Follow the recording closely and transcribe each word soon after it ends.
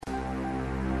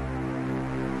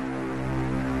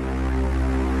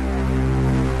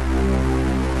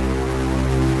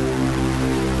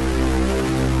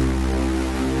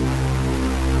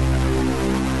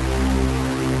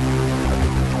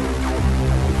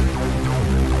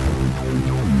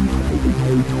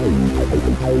This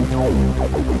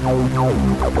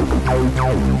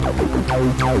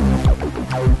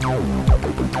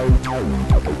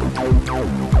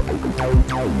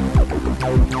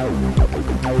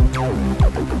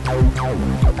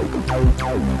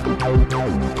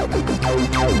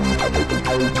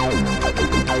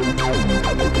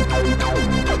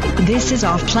is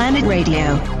OffPlanet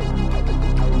Radio.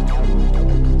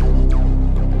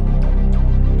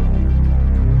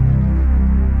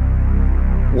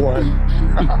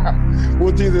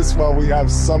 We'll do this while we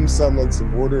have some semblance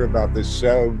of order about this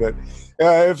show, but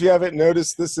if you haven't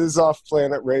noticed, this is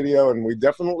OffPlanet Radio, and we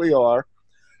definitely are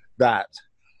that.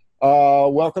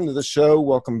 Welcome to the show.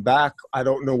 Welcome back. I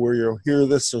don't know where you'll hear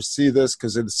this or see this,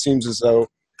 because it seems as though,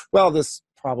 well, this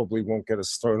probably won't get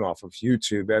us thrown off of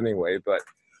YouTube anyway, but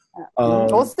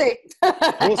we'll see.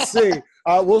 We'll see.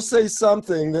 We'll say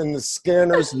something, then the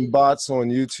scanners and bots on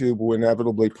YouTube will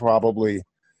inevitably probably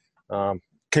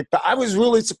kick back. I was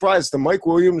really surprised, the Mike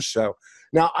Williams show.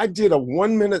 Now, I did a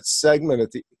 1-minute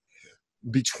segment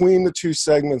between the two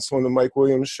segments on the Mike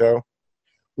Williams show,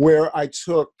 where I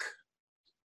took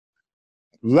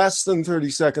less than 30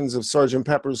 seconds of Sgt.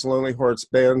 Pepper's Lonely Hearts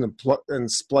Band and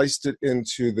spliced it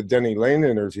into the Denny Lane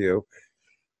interview.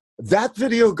 That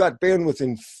video got banned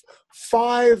within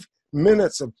 5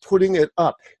 minutes of putting it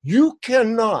up. You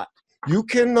cannot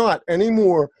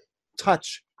anymore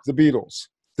touch the Beatles.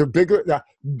 They're bigger.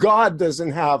 God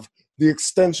doesn't have the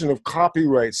extension of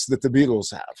copyrights that the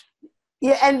Beatles have.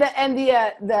 Yeah, and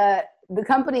the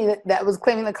company that was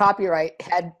claiming the copyright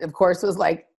had, of course, was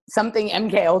like something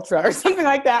MK Ultra or something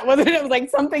like that. Wasn't it? It was like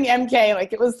something MK,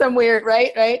 like it was some weird,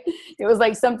 right? It was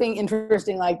like something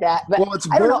interesting like that. But well, it's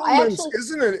Bertelmann's,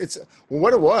 isn't it? It's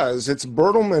what it was. It's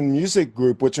Bertelmann Music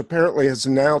Group, which apparently has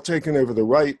now taken over the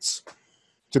rights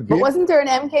to be. But wasn't there an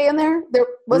MK in there?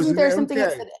 Wasn't there something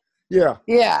that said? Yeah.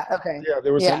 Yeah. Okay. Yeah,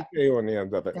 there was MK on the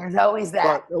end of it. There's always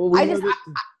that.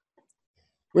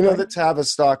 We know that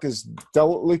Tavistock is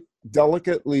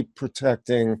delicately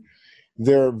protecting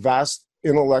their vast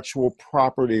intellectual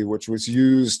property, which was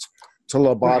used to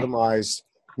lobotomize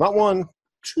not one,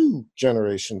 2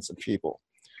 generations of people.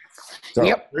 So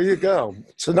there you go.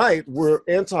 Tonight we're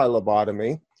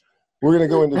anti-lobotomy. We're going to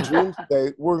go into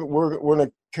Dreamscape. We're going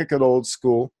to kick it old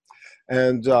school,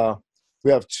 and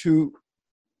we have 2,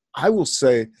 I will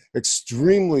say,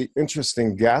 extremely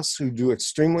interesting guests who do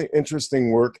extremely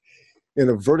interesting work in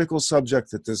a vertical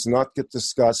subject that does not get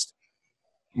discussed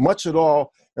much at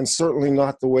all, and certainly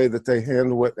not the way that they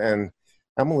handle it. And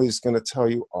Emily's going to tell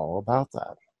you all about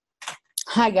that.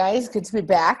 Hi, guys. Good to be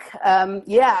back.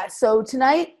 So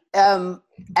tonight,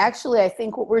 actually, I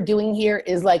think what we're doing here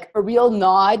is like a real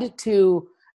nod to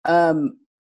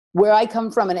where I come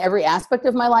from in every aspect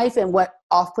of my life and what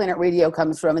OffPlanet Radio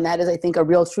comes from. And that is, I think, a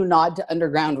real true nod to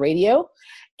underground radio.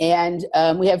 And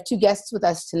we have 2 guests with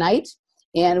us tonight,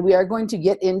 and we are going to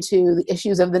get into the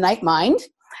issues of the night mind.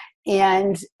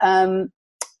 And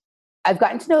I've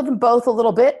gotten to know them both a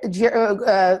little bit.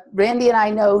 Randy and I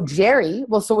know Jerry.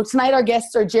 Well, so tonight our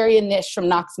guests are Jerry and Niish from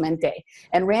Nox Mente.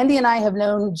 And Randy and I have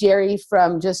known Jerry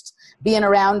from just being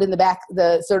around in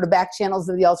the sort of back channels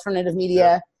of the alternative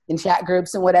media in chat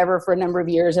groups and whatever for a number of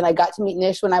years. And I got to meet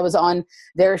Niish when I was on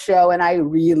their show, and I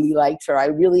really liked her. I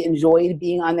really enjoyed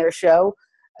being on their show.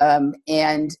 I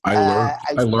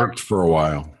lurked for a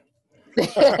while.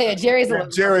 Jerry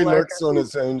lurks on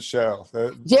his own show.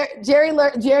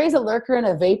 Jerry's a lurker and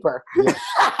a vaper.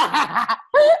 Yeah.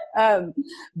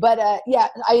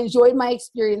 I enjoyed my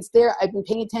experience there. I've been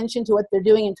paying attention to what they're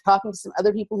doing and talking to some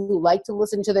other people who like to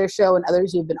listen to their show and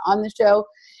others who've been on the show.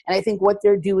 And I think what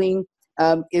they're doing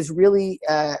is really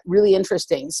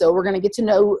interesting. So we're going to get to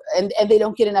know, and they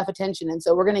don't get enough attention. And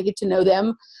so we're going to get to know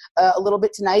them a little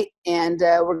bit tonight, and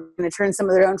we're going to turn some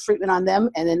of their own treatment on them,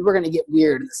 and then we're going to get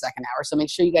weird in the second hour. So make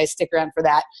sure you guys stick around for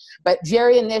that. But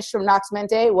Jerry and Niish from Nox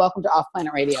Mente, welcome to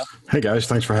OffPlanet Radio. Hey guys,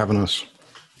 thanks for having us.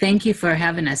 Thank you for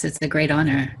having us. It's a great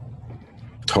honor.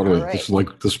 Totally. Right. This is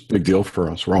like this big deal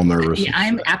for us. We're all nervous. Yeah,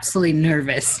 I'm absolutely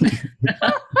nervous.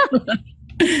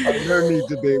 No need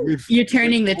to be. You're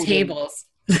turning the tables.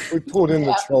 We pulled in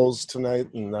the trolls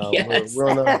tonight, and we're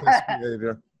on our best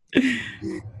behavior.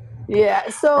 Yeah.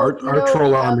 So our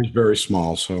troll army is very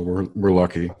small, so we're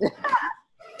lucky.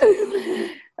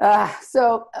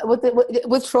 So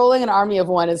with trolling, an army of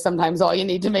one is sometimes all you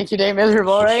need to make your day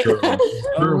miserable, right? Sure.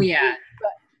 Oh yeah.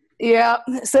 Yeah.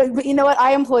 So, but you know what?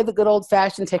 I employ the good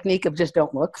old-fashioned technique of just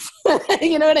don't look.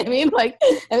 You know what I mean? Like,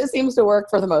 and it seems to work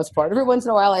for the most part. Every once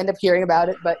in a while, I end up hearing about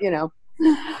it, but you know.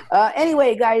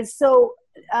 Anyway, guys. So,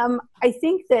 I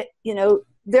think that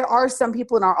there are some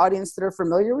people in our audience that are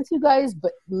familiar with you guys,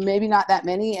 but maybe not that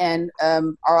many. And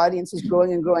our audience is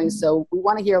growing and growing. So we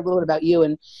want to hear a little bit about you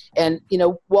and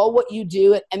what you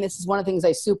do. And this is one of the things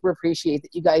I super appreciate,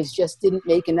 that you guys just didn't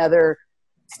make another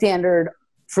standard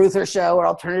truther show or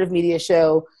alternative media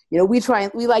show. We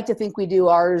like to think we do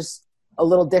ours a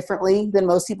little differently than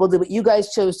most people do, but you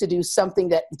guys chose to do something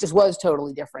that just was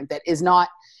totally different. That is not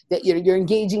that you're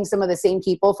engaging some of the same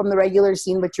people from the regular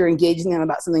scene, but you're engaging them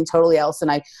about something totally else. And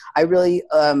I really,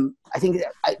 I think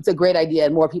it's a great idea,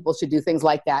 and more people should do things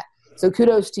like that. So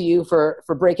kudos to you for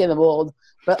breaking the mold.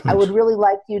 But I would really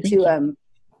like you to,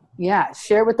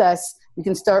 share with us. You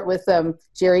can start with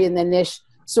Jerry and then Niish,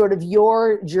 sort of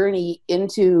your journey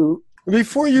into.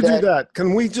 Before you do that,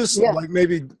 can we just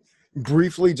maybe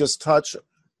briefly just touch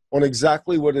on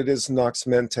exactly what it is Nox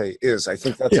Mente is? I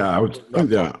think that's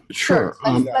sure.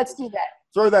 Let's do that.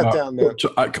 Throw that down there.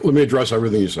 Let me address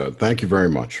everything you said. Thank you very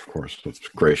much. Of course, that's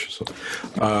gracious.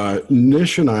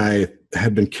 Niish and I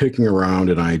had been kicking around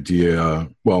an idea.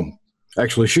 Well,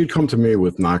 actually, she'd come to me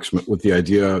with the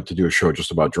idea to do a show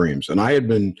just about dreams, and I had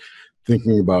been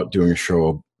thinking about doing a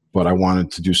show, but I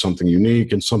wanted to do something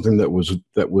unique and something that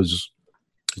was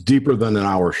deeper than an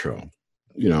hour show.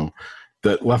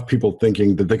 That left people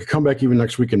thinking that they could come back even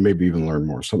next week and maybe even learn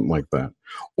more, something like that.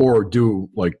 Or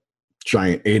do like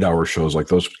giant 8-hour shows like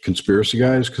those conspiracy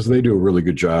guys, because they do a really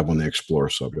good job when they explore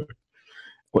a subject.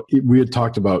 We had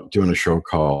talked about doing a show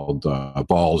called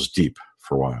Balls Deep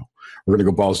for a while. We're going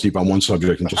to go balls deep on one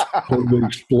subject and just totally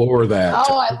explore that.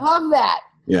 Oh, I love that.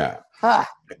 Yeah.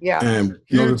 Yeah. And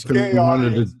huge gay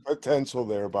audience potential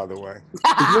there, by the way.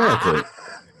 Exactly.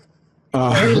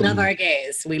 We love our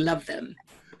gays. We love them.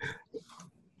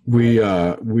 We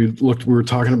were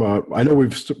talking about, I know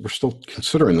we're still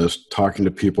considering this, talking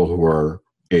to people who are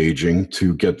aging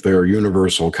to get their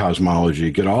universal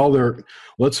cosmology, get all their,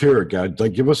 let's hear it, God,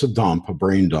 like give us a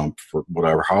brain dump for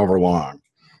whatever, however long.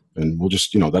 And we'll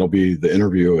just, that'll be the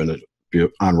interview and it'll be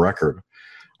on record.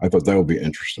 I thought that would be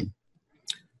interesting.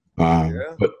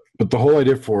 But the whole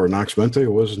idea for Nox Mente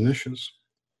was Niish's.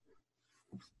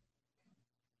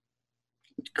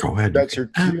 Go ahead. That's your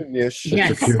cue, Niish.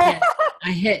 Yes.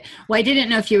 I didn't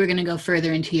know if you were going to go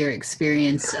further into your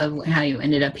experience of how you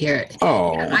ended up here.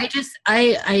 Oh.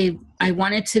 I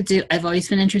wanted to do, I've always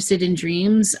been interested in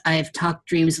dreams. I've talked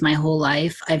dreams my whole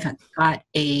life. I've got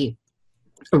a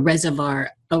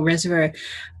reservoir.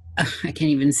 I can't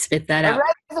even spit that out.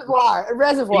 A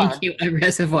reservoir. Thank you. A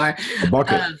reservoir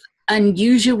of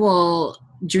unusual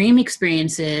dream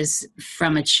experiences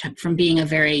from being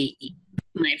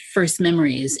my first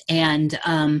memories. And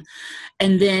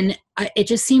then it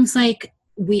just seems like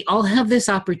we all have this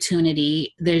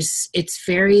opportunity. It's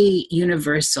very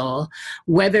universal,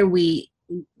 whether we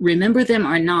remember them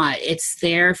or not. It's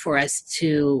there for us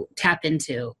to tap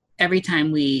into every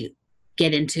time we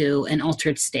get into an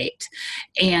altered state,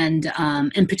 and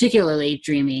particularly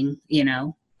dreaming,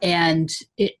 and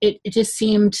it just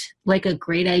seemed like a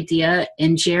great idea.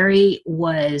 And Jerry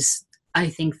was, I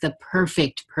think, the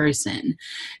perfect person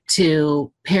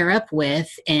to pair up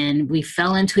with, and we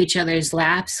fell into each other's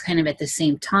laps kind of at the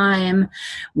same time.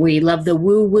 We love the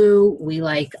woo-woo. We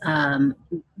like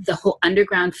the whole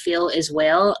underground feel as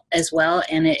well,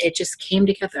 and it just came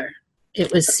together.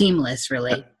 It was seamless,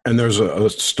 really. And there's a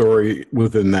story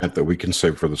within that we can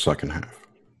save for the second half.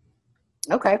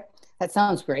 Okay, that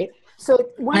sounds great. So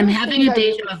I'm having a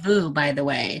deja vu, by the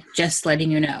way, just letting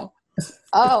you know.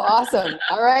 Oh, awesome.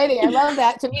 All righty. I love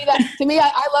that. To me,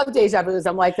 I love deja vus.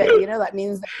 I'm like that, that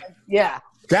means,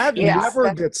 That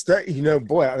never gets,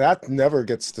 that never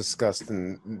gets discussed,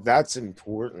 and that's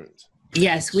important.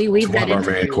 Yes, we weave that into our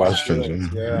main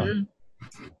questions. Yeah.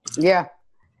 Mm-hmm. Yeah.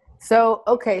 So,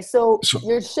 okay. So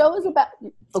your show is about,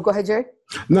 go ahead, Jerry.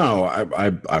 No,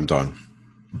 I'm done.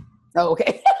 Oh,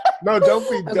 okay. No, don't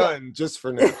be done just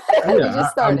for now. We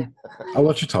just started. I'll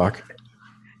let you talk.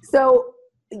 So,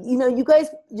 you guys,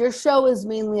 your show is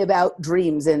mainly about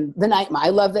dreams and the night. I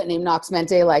love that name, Nox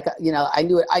Mente. Like, I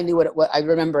knew what it was. I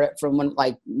remember it from when,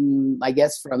 I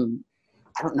guess from,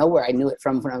 I don't know where I knew it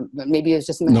from, but maybe it was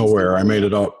just nowhere. I made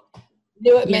it up.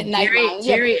 Knew it meant night.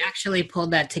 Jerry actually pulled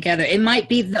that together. It might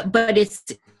be, but it's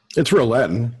real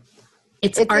Latin.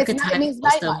 It's archetypal. It means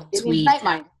night mind. It means night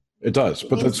mind. It does,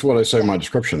 but that's what I say in my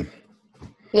description.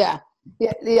 Yeah.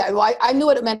 Well, I knew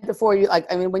what it meant before you.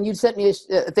 When you sent me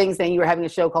a thing saying you were having a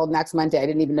show called Nox Mente, I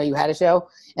didn't even know you had a show,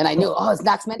 and I knew, it's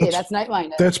Nox Mente. That's night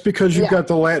mind. That's because you got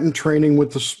the Latin training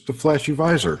with the flashy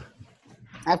visor.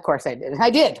 Of course, I did.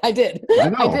 I did. I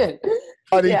know. I did.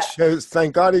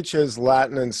 Thank God he chose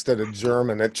Latin instead of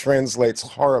German. It translates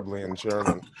horribly in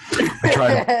German.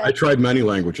 I tried many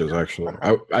languages, actually.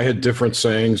 I had different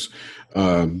sayings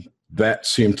that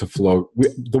seemed to flow.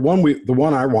 The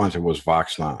one I wanted was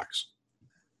Vox Nox.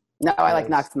 No, I like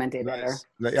Nox Mente better.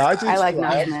 Nice. Yeah, I like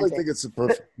Nox Mente. I Mente. think it's a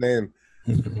perfect name.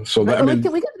 So that,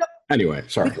 anyway,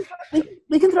 sorry.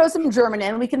 We can throw some German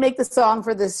in. We can make the song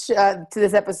for this to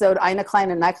this episode, Eine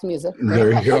kleine Nachtmusik.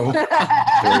 There you go.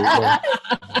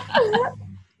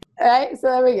 All right, so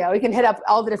there we go. We can hit up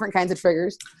all the different kinds of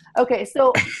triggers. Okay,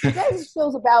 so you guys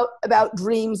show's about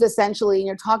dreams essentially, and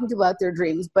you're talking about their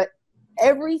dreams, but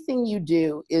everything you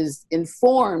do is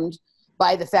informed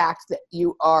by the fact that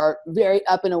you are very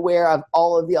up and aware of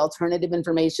all of the alternative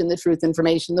information, the truth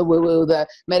information, the woo-woo, the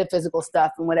metaphysical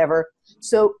stuff, and whatever.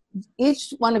 So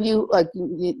each one of you, like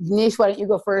Niish, why don't you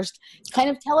go first? Kind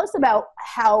of tell us about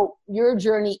how your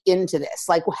journey into this,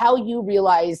 like how you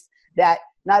realized that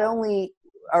not only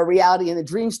are reality and the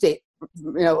dream state,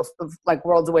 like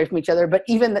worlds away from each other, but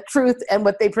even the truth and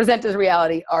what they present as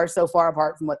reality are so far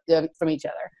apart from each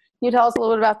other. Can you tell us a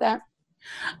little bit about that?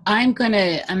 I'm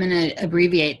gonna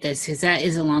abbreviate this because that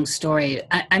is a long story.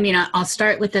 I'll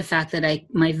start with the fact that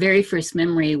my very first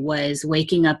memory was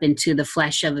waking up into the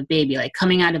flesh of a baby, like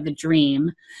coming out of a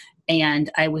dream, and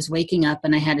I was waking up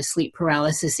and I had a sleep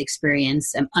paralysis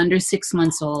experience. I'm under 6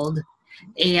 months old,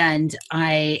 and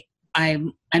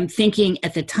I'm thinking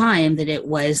at the time that it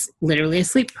was literally a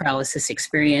sleep paralysis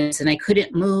experience, and I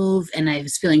couldn't move, and I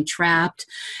was feeling trapped,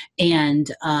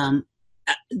 and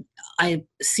I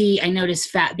notice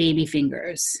fat baby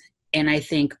fingers, and I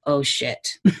think, oh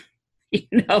shit,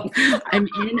 I'm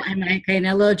like in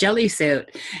a little jelly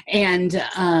suit. And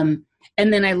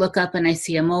then I look up and I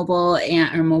see a mobile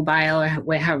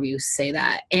or however you say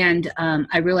that. And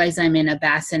I realize I'm in a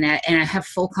bassinet and I have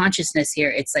full consciousness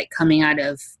here. It's like coming out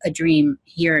of a dream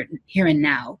here and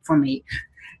now for me.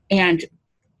 And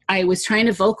I was trying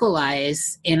to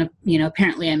vocalize, and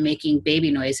apparently I'm making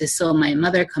baby noises. So my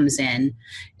mother comes in,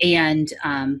 and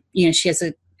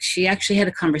she actually had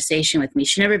a conversation with me.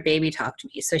 She never baby talked to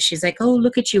me, so she's like, "Oh,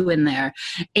 look at you in there."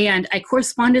 And I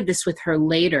corresponded this with her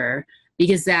later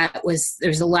because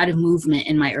there's a lot of movement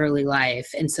in my early life,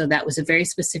 and so that was a very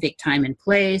specific time and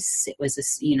place. It was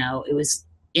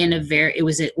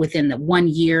within the 1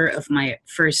 year of my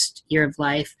first year of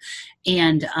life,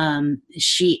 and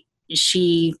she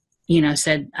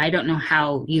said, I don't know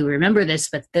how you remember this,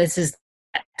 but this is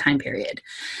that time period.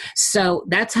 So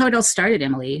that's how it all started,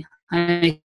 Emily.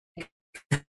 I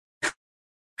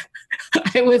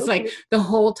was like the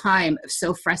whole time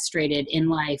so frustrated in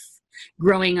life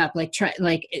growing up,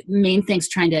 main things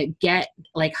trying to get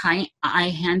like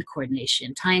eye-hand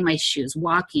coordination, tying my shoes,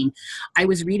 walking. I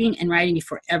was reading and writing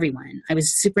before everyone. I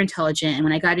was super intelligent. And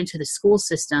when I got into the school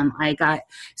system, I got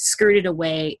skirted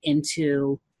away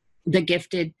into the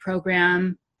gifted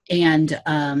program, and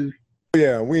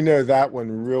yeah, we know that one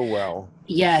real well.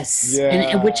 Yes, yeah.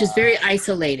 and which is very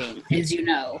isolating, as you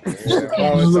know. Yeah.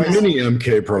 Well, the mini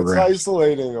MK program. It's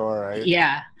isolating, all right.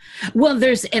 Yeah. Well,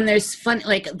 there's fun,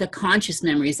 like the conscious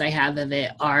memories I have of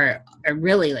it are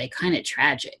really like kind of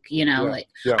tragic,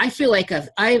 I feel like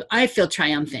I feel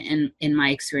triumphant in my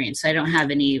experience. I don't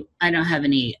have any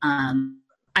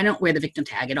I don't wear the victim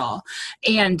tag at all.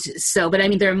 And so, but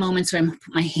there are moments where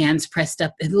my hands pressed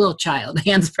up, a little child,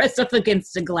 hands pressed up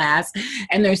against a glass,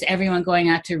 and there's everyone going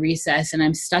out to recess, and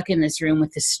I'm stuck in this room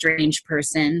with this strange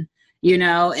person,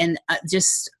 and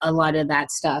just a lot of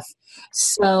that stuff.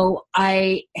 So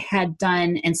I had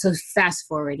done, and so fast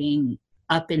forwarding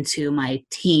up into my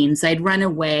teens, I'd run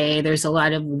away. There's a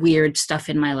lot of weird stuff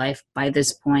in my life by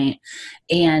this point.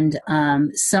 And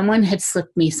someone had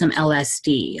slipped me some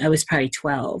LSD. I was probably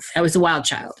 12. I was a wild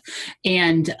child.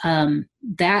 And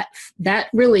that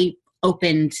really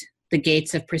opened the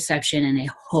gates of perception in a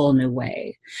whole new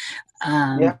way.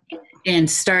 And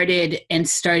started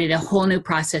a whole new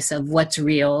process of what's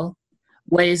real,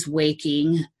 what is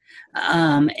waking,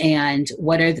 and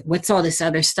what's all this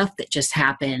other stuff that just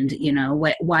happened,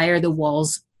 why are the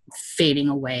walls fading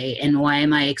away, and why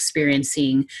am I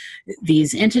experiencing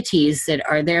these entities that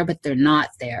are there but they're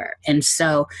not there? And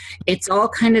so it's all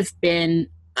kind of been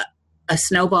a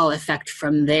snowball effect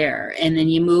from there. And then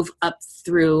you move up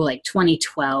through like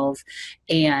 2012,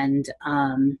 and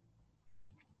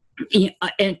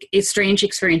strange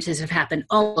experiences have happened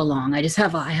all along. I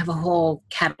have a whole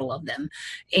catalog of them.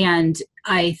 And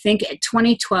I think at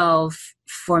 2012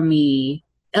 for me,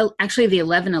 actually the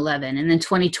 11/11, and then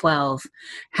 2012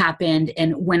 happened.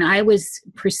 And when I was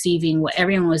perceiving what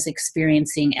everyone was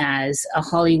experiencing as a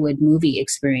Hollywood movie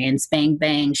experience, bang,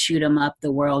 bang, shoot 'em up,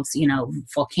 the world's,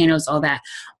 volcanoes, all that,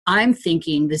 I'm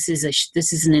thinking this is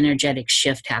an energetic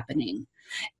shift happening.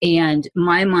 And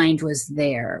my mind was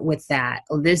there with that.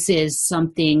 This is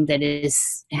something that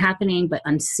is happening, but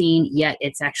unseen, yet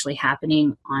it's actually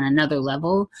happening on another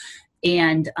level.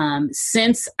 And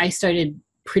since I started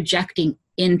projecting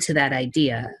into that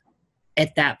idea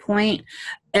at that point,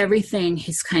 everything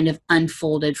has kind of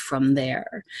unfolded from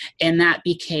there. And I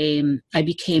became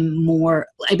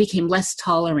less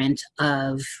tolerant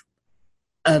of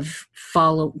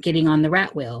getting on the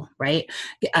rat wheel, right?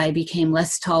 I became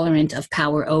less tolerant of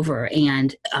power over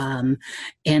and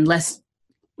less,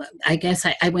 I guess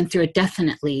I went through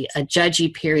definitely a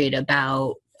judgy period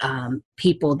about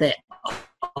people that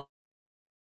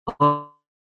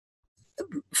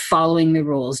following the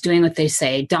rules, doing what they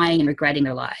say, dying and regretting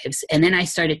their lives. And then I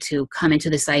started to come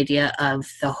into this idea of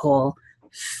the whole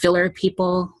filler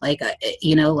people,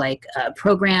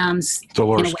 programs.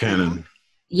 Dolores Cannon.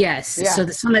 Yes. Yeah. So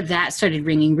some of that started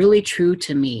ringing really true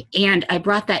to me. And I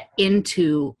brought that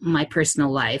into my personal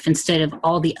life. Instead of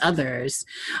all the others,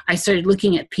 I started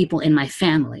looking at people in my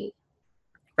family,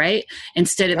 right?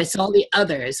 Instead of it's all the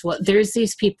others. Well, there's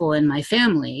these people in my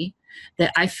family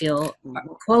that I feel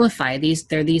qualify.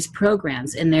 They're these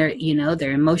programs, and they're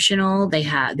emotional. They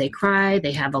cry,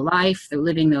 they have a life, they're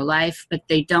living their life, but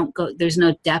they don't go, there's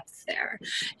no depth there.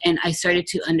 And I started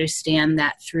to understand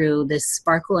that through this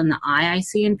sparkle in the eye I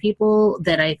see in people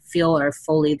that I feel are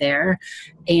fully there.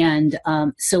 And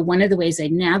so one of the ways I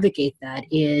navigate that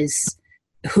is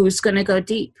who's going to go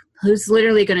deep, who's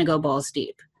literally going to go balls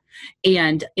deep.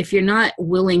 And if you're not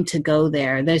willing to go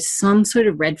there, there's some sort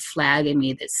of red flag in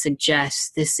me that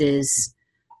suggests this is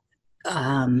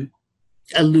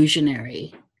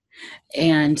illusionary.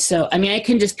 And so, I mean, I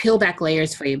can just peel back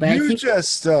layers for you, but I think you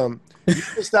just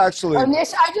actually. Oh,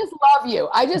 Nish, I just love you.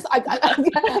 I just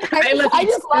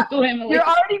love you. You're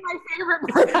already my favorite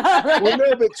person. Well,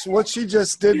 no, but what she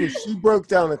just did was she broke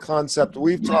down a concept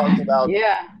we've talked about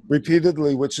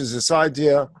repeatedly, which is this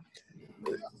idea.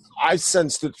 I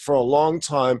sensed it for a long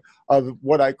time of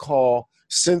what I call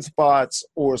synth bots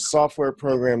or software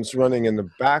programs running in the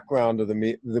background of the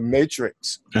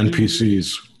matrix.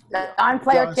 NPCs.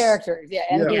 Non-player characters,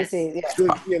 NPCs. Yeah.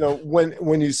 So,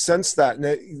 when you sense that,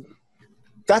 and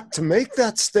that to make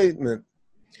that statement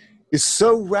is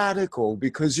so radical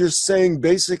because you're saying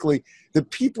basically the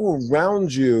people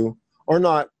around you are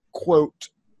not, quote,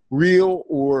 real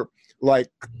or like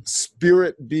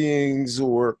spirit beings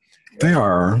or. They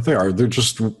are. They're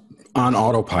just on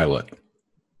autopilot.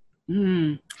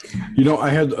 Mm. I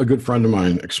had a good friend of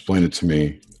mine explain it to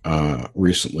me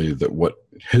recently that what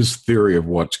his theory of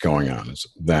what's going on is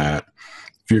that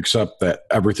if you accept that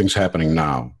everything's happening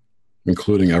now,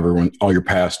 including all your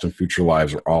past and future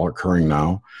lives are all occurring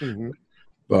now,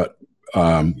 but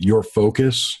your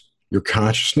focus, your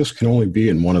consciousness can only be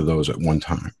in one of those at one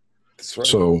time. That's right.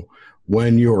 So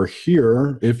when you're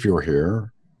here, if you're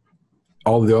here,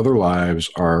 all the other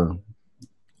lives are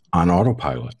on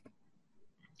autopilot.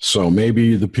 So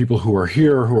maybe the people who are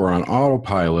here who are on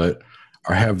autopilot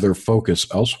have their focus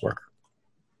elsewhere.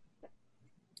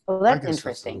 Well, that's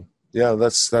interesting. Yeah,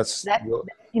 that's that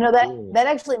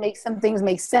actually makes some things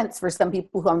make sense for some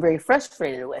people who I'm very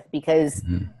frustrated with, because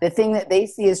the thing that they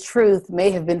see as truth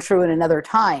may have been true in another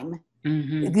time.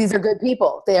 Mm-hmm. These are good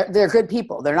people. They're good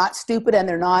people. They're not stupid, and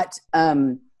they're not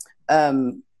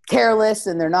careless,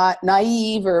 and they're not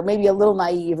naive, or maybe a little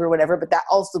naive or whatever, but that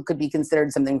also could be considered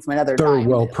something from another time. They're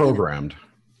well programmed.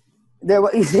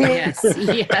 Yes.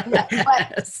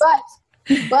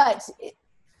 But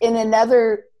in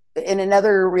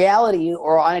another reality,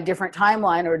 or on a different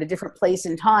timeline, or at a different place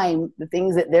in time, the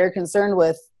things that they're concerned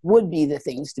with would be the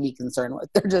things to be concerned with.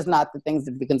 They're just not the things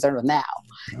to be concerned with now.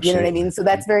 Absolutely. You know what I mean? So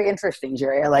that's very interesting,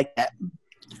 Jerry. I like that.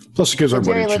 Plus it gives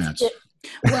everybody a chance.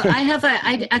 Well, I have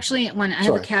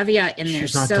a caveat in there.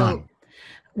 She's not done.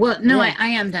 Well, no, yeah. I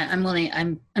am done.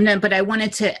 I'm done. But I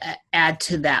wanted to add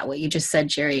to that what you just said,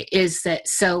 Jerry, is that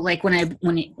so like when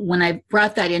I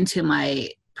brought that into my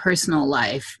personal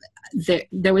life,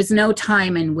 there was no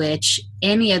time in which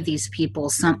any of these people,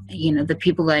 the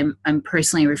people that I'm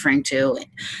personally referring to,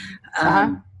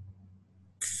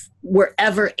 were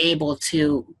ever able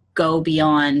to go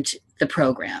beyond the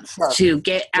program, to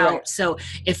get out. Right. So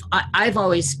if I've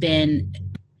always been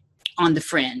on the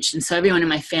fringe, and so everyone in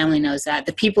my family knows that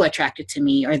the people attracted to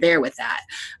me are there with that.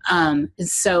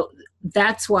 So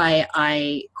that's why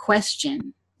I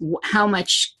question how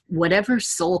much, whatever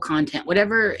soul content,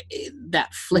 whatever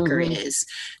that flicker is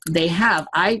they have,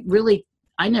 I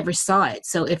never saw it.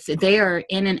 So if they are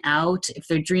in and out, if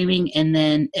they're dreaming, and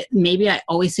then maybe I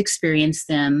always experience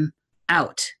them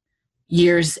out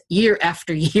year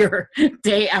after year,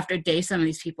 day after day, some of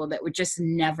these people that were just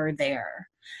never there.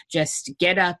 Just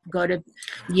get up, go to,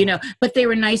 but they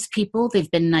were nice people.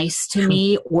 They've been nice to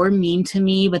me or mean to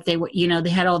me, but they were, they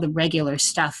had all the regular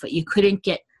stuff, but you couldn't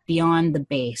get beyond the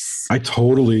base. I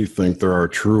totally think there are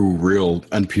true, real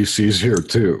NPCs here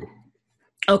too.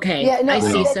 Okay, yeah, no, I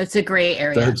see. So it's a gray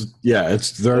area. There's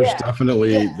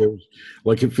definitely, there's,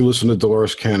 like if you listen to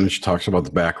Dolores Cannon, she talks about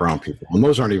the background people, and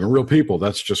those aren't even real people.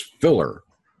 That's just filler.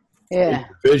 Yeah,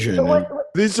 vision. So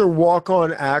these are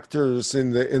walk-on actors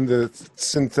in the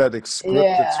synthetic script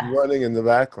that's running in the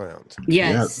background.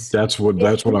 Yes, that's what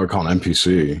I would call an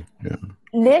NPC. Yeah.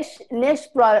 Nish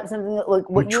brought up something that, like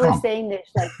what you were saying, Nish,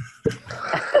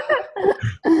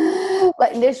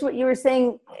 like Nish, what you were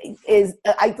saying is,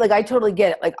 I totally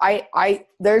get it. Like I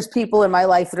there's people in my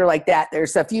life that are like that.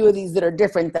 There's a few of these that are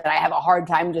different that I have a hard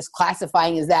time just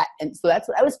classifying as that. And so that's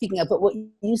what I was speaking of. But what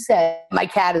you said, my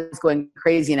cat is going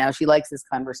crazy now. She likes this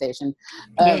conversation.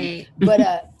 But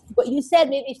what you said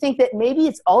made me think that maybe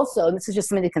it's also, and this is just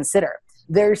something to consider,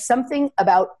 there's something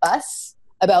about us,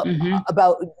 about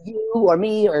you or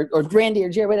me or Brandy or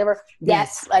Jerry, whatever,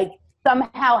 that's like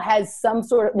somehow has some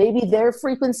sort of, maybe their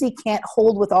frequency can't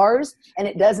hold with ours, and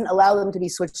it doesn't allow them to be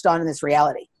switched on in this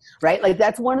reality, right? Like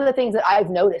that's one of the things that I've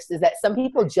noticed, is that some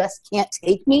people just can't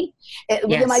take me.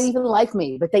 They might even like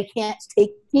me, but they can't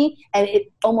take me, and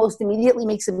it almost immediately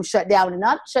makes them shut down. And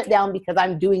not shut down because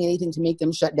I'm doing anything to make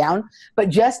them shut down, but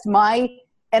just my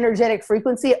energetic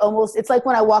frequency. Almost, it's like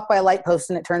when I walk by a light post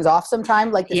and it turns off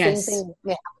sometime, like the same thing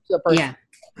may happen to a person. Yeah.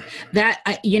 That,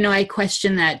 I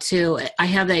question that too. I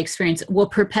have that experience. Well,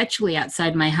 perpetually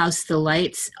outside my house, the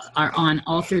lights are on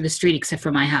all through the street except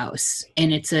for my house.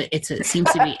 And it seems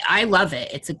to be, I love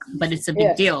it. But it's a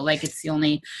big deal. Like it's the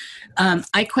only,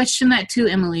 I question that too,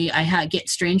 Emily. I get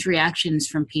strange reactions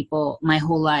from people my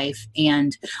whole life.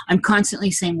 And I'm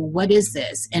constantly saying, well, what is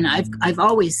this? And I've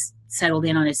always settled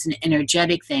in on it's an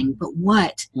energetic thing, but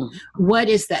what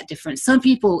is that difference? Some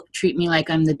people treat me like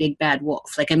I'm the big bad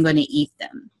wolf, like I'm going to eat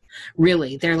them.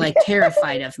 Really, they're like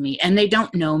terrified of me, and they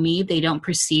don't know me, they don't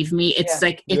perceive me. It's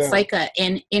like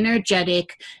an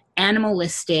energetic,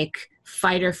 animalistic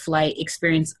fight or flight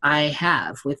experience I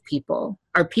have with people,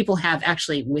 or people have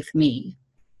actually with me.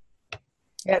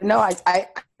 Yeah, no, I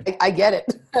get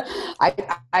it.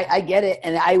 I get it.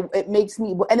 And it makes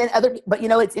me, and then but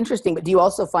it's interesting, but do you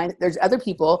also find that there's other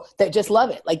people that just love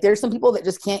it? Like there's some people that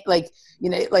just can't,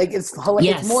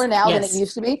 it's more now than it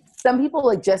used to be. Some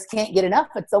people just can't get enough.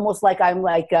 It's almost like I'm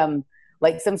like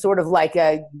some sort of like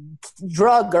a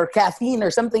drug or caffeine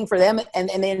or something for them, and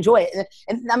they enjoy it.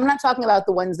 And I'm not talking about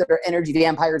the ones that are energy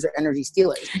vampires or energy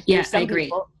stealers. Yes, I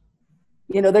agree.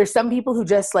 People, there's some people who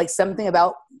just like something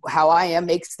about how I am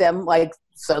makes them like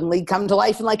suddenly come to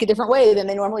life in like a different way than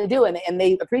they normally do. And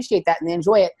they appreciate that and they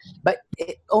enjoy it. But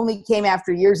it only came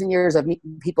after years and years of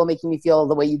people making me feel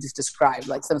the way you just described,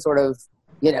 like some sort of,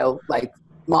 like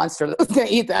monster that was going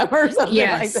to eat them or something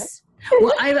like that.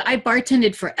 Well, I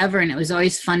bartended forever, and it was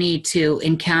always funny to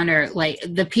encounter like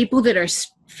the people that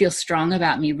feel strong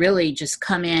about me really just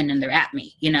come in and they're at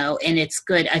me, and it's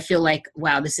good. I feel like,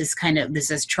 wow, this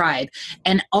is tribe.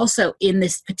 And also in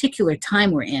this particular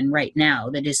time we're in right now,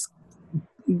 that is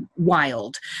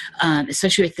wild,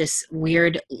 especially with this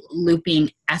weird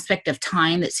looping aspect of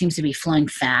time that seems to be flowing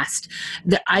fast,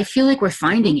 that I feel like we're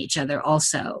finding each other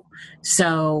also.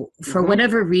 So for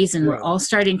whatever reason, we're all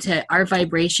starting to, our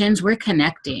vibrations, we're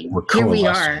connecting. Here we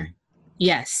are.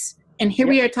 Yes. And here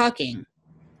we are talking.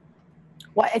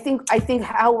 Well, I think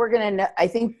how we're going to, I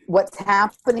think what's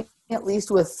happening, at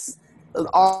least with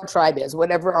our tribe is,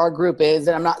 whatever our group is,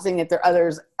 and I'm not saying that there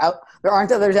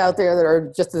aren't others out there that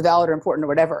are just as valid or important or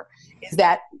whatever, is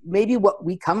that maybe what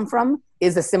we come from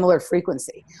is a similar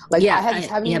frequency. Like I was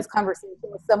having this conversation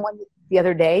with someone the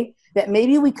other day that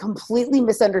maybe we completely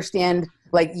misunderstand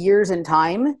like years and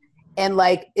time. And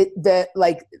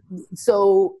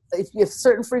so if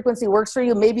certain frequency works for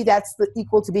you, maybe that's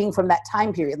equal to being from that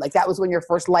time period. Like that was when your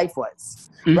first life was,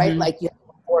 right? Like you have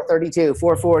 432,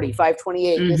 440,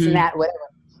 528, this and that, whatever,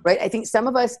 right? I think some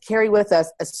of us carry with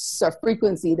us a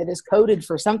frequency that is coded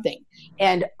for something,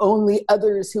 and only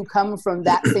others who come from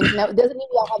that same, now it doesn't mean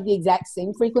we all have the exact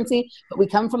same frequency, but we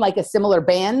come from like a similar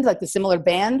band, like the similar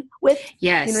band with,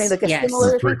 like a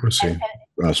similar frequency,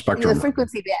 spectrum. The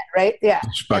frequency band, right? Yeah.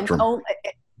 Spectrum.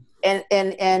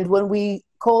 And when we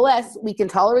coalesce, we can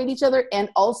tolerate each other, and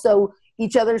also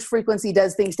each other's frequency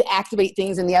does things to activate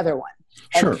things in the other one.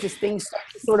 And Sure. just things start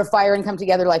to sort of fire and come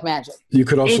together like magic. You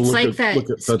could also It's look like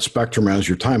at that spectrum as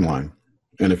your timeline.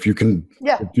 And if you can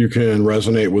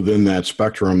resonate within that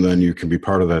spectrum, then you can be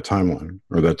part of that timeline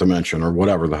or that dimension or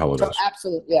whatever the hell it is.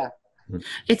 Absolutely, yeah.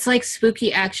 It's like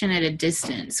spooky action at a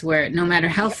distance, where no matter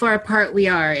how far apart we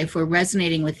are, if we're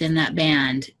resonating within that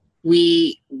band,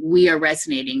 we are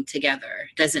resonating together.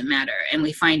 Doesn't matter, and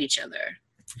we find each other,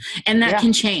 and that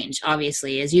can change.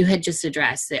 Obviously, as you had just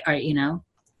addressed, that are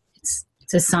it's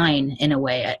a sign in a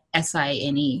way, a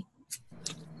SINE.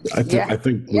 I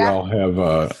think we all have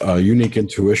a unique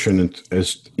intuition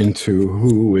as into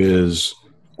who is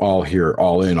all here,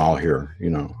 all in, all here.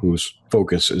 Whose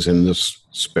focus is in this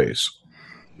space,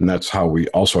 and that's how we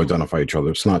also identify each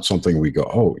other. It's not something we go,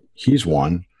 "Oh, he's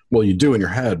one." Well, you do in your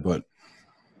head, but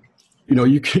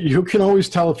you can always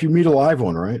tell if you meet a live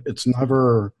one, right? It's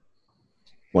never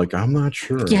like, I'm not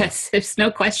sure. Yes, there's no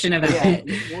question about it.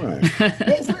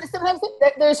 Sometimes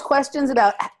there's questions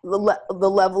about the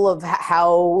level of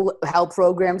how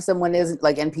programmed someone is,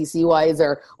 like NPC wise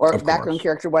or background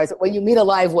character wise. When you meet a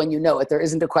live one, it. There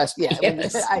isn't a question. Yeah.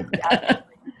 Yes.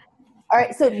 All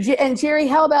right. So, and Jerry,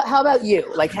 how about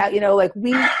you? Like how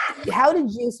how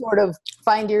did you sort of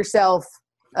find yourself,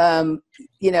 in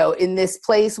this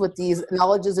place with these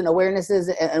knowledges and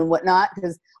awarenesses and whatnot?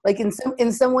 Because like in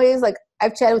some ways, like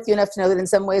I've chatted with you enough to know that in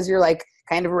some ways you're like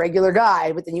kind of a regular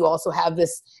guy, but then you also have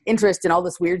this interest in all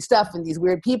this weird stuff and these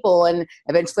weird people. And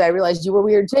eventually I realized you were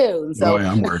weird too. And so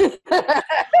I'm weird.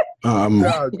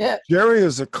 Jerry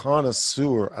is a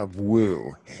connoisseur of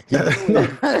woo. We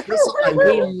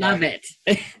love it.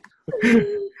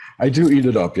 I do eat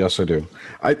it up. Yes, I do.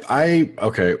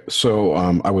 Okay. So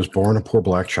I was born a poor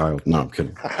black child. No, I'm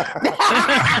kidding. That's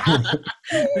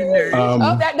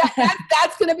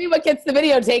going to be what gets the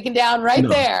video taken down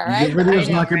there. Right? The video's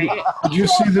not going to be. Did you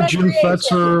see the Jim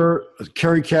Fetzer,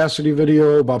 Carrie Cassidy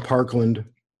video about Parkland?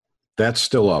 That's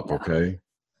still up. Okay.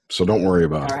 So don't worry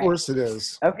about it. Of course it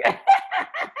is. Okay.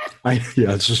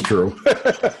 This is true.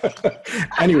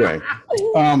 Anyway,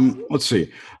 let's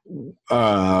see.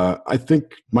 I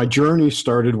think my journey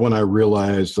started when I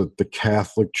realized that the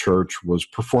Catholic Church was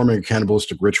performing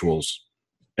cannibalistic rituals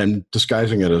and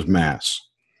disguising it as mass.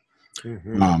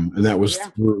 Mm-hmm. And that was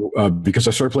through, because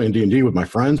I started playing D&D with my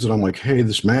friends, and I'm like, hey,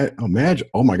 this magic,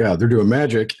 oh my God, they're doing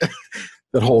magic.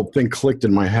 That whole thing clicked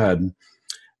in my head.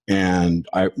 And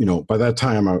by that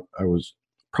time I was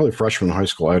probably freshman in high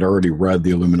school. I'd already read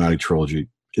the Illuminati trilogy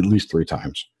at least 3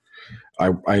 times.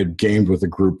 I had gamed with a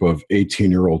group of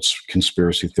 18-year-old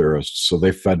conspiracy theorists, so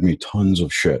they fed me tons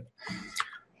of shit.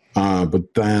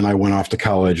 But then I went off to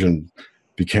college and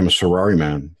became a sorority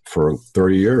man for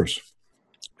 30 years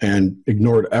and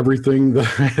ignored everything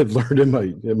that I had learned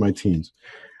in my teens.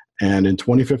 And in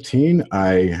 2015,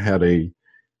 I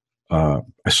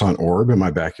saw an orb in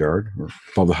my backyard, or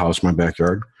above the house in my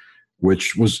backyard,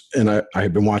 and I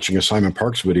had been watching a Simon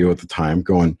Parks video at the time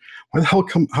going, why the hell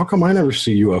how come I never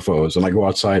see UFOs? And I go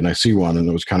outside and I see one, and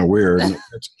it was kind of weird. And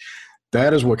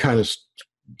that is what kind of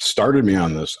started me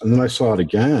on this. And then I saw it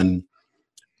again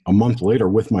a month later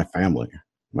with my family,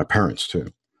 my parents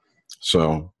too.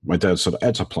 So my dad said,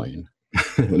 it's a plane.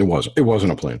 And it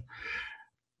wasn't a plane.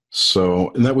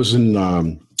 So, and that was in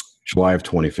July of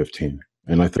 2015.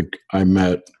 And I think I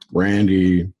met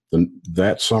Randy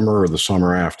that summer or the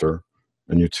summer after,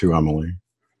 and you too, Emily.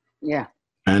 Yeah.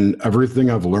 And everything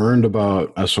I've learned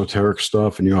about esoteric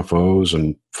stuff and UFOs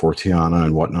and Forteana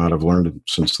and whatnot, I've learned it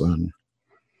since then.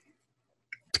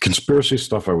 The conspiracy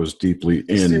stuff I was deeply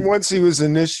in. See, once he was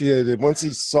initiated, once he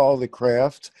saw the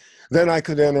craft, then I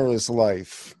could enter his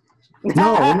life.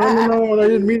 No. I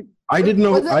didn't mean. I didn't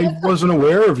know. I wasn't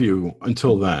aware of you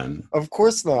until then. Of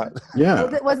course not. Yeah.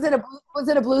 Was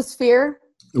it a blue sphere?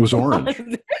 It was orange.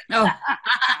 Oh,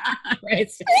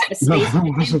 right. No,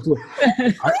 it wasn't blue.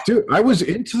 I was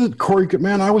into the Corey.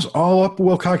 Man, I was all up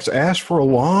Wilcox's ass for a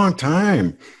long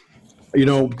time.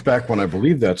 Back when I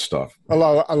believed that stuff. A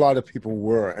lot of people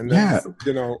were, and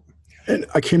And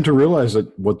I came to realize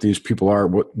that what these people are,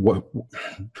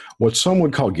 what some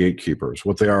would call gatekeepers,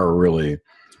 what they are really,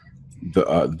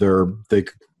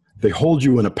 they hold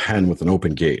you in a pen with an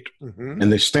open gate,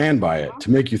 and they stand by it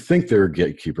to make you think they're a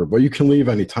gatekeeper, but you can leave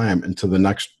any time into the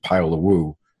next pile of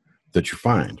woo that you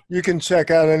find. You can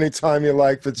check out any time you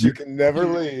like, but you can never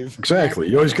leave. Exactly.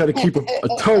 You always got to keep a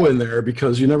toe in there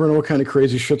because you never know what kind of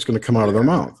crazy shit's going to come out of their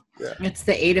mouth. Yeah. It's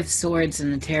the 8 of Swords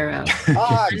in the tarot.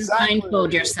 Exactly.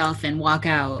 Blindfold yourself and walk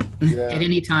out at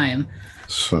any time.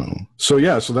 So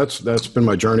that's been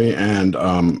my journey, and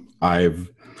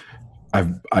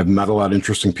I've met a lot of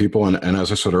interesting people, and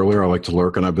as I said earlier, I like to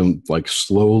lurk, and I've been like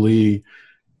slowly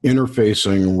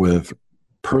interfacing with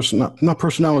not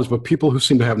personalities, but people who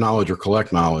seem to have knowledge or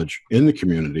collect knowledge in the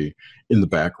community in the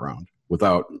background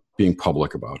without being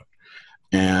public about it.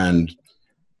 And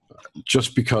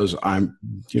just because I'm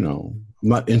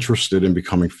not interested in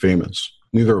becoming famous,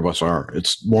 neither of us are.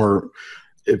 It's more,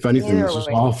 if anything, this is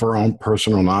all for our own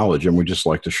personal knowledge, and we just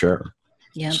like to share.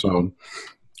 Yeah. So,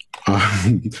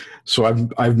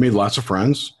 I've made lots of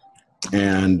friends,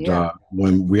 and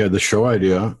when we had the show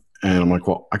idea, and I'm like,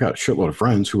 well, I got a shitload of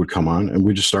friends who would come on, and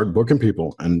we just started booking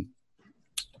people, and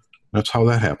that's how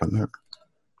that happened there.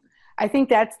 I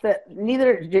think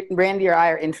neither Randy or I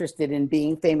are interested in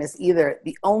being famous either.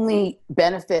 The only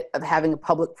benefit of having a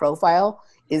public profile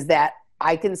is that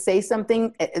I can say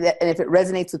something, and if it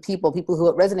resonates with people who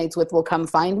it resonates with will come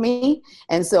find me.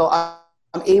 And so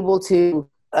I'm able to,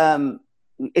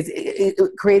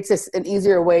 it creates an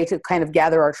easier way to kind of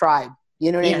gather our tribe.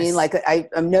 You know what I mean? Like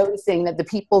I'm noticing that the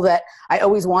people that I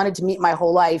always wanted to meet my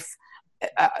whole life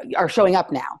are showing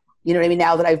up now. You know what I mean?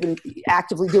 Now that I've been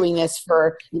actively doing this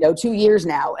for, 2 years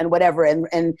now and whatever,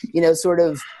 and sort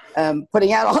of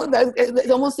putting out all those,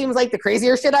 it almost seems like the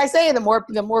crazier shit I say, the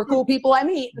more cool people I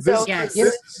meet. So,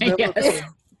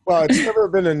 well, it's never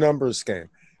been a numbers game.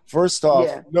 First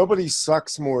off, nobody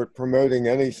sucks more at promoting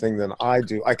anything than I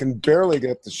do. I can barely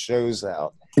get the shows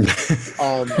out.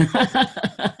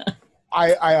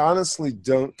 I honestly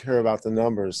don't care about the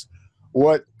numbers.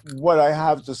 What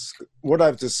I've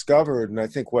discovered, and I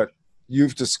think what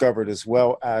you've discovered as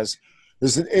well, as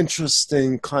there's an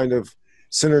interesting kind of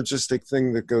synergistic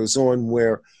thing that goes on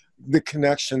where the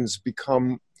connections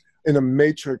become in a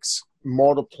matrix,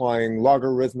 multiplying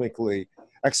logarithmically,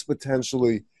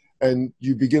 exponentially, and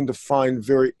you begin to find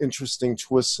very interesting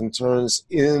twists and turns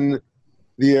in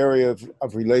the area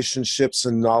of relationships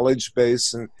and knowledge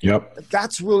base. And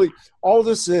that's really all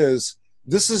this is.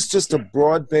 This is just a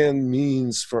broadband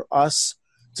means for us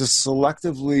to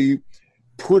selectively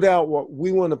put out what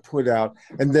we want to put out,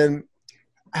 and then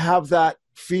have that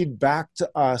feed back to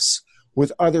us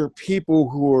with other people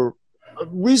who are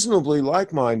reasonably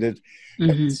like-minded.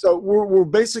 Mm-hmm. So we're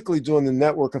basically doing the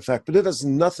network effect, but it has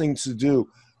nothing to do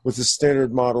with the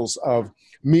standard models of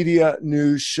media,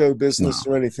 news, show business,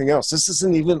 or anything else. This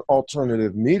isn't even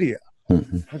alternative media.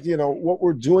 Mm-hmm. What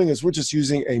we're doing is we're just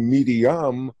using a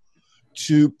medium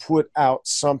to put out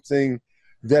something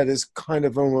that is kind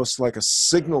of almost like a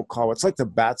signal call. It's like the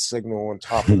bat signal on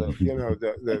top of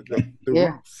the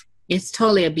roof. It's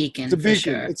totally a beacon. It's a beacon.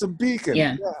 Sure. It's a beacon.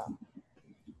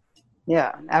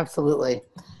 Yeah, absolutely.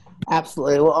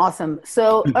 Absolutely. Well, awesome.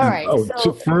 So, all right.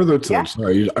 So further to them,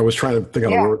 sorry, I was trying to think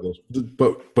of a word.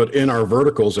 But in our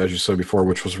verticals, as you said before,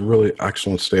 which was a really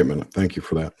excellent statement. Thank you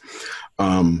for that.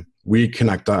 We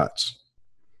connect dots.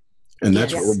 And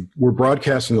that's what we're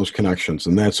broadcasting, those connections.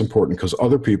 And that's important because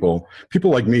other people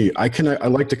like me, I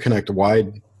like to connect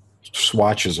wide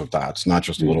swatches of dots, not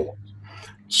just little ones.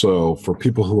 So for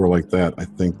people who are like that, I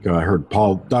think I heard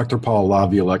Dr. Paul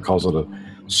Laviolette calls it a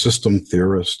system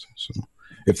theorist. So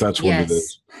if that's what it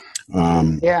is.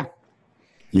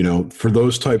 For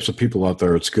those types of people out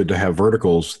there, it's good to have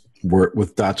verticals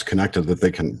with dots connected that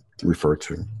they can refer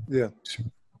to. Yeah.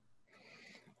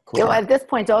 Cool. At this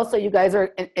point also, you guys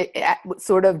are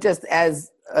sort of just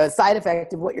as a side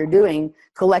effect of what you're doing,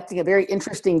 collecting a very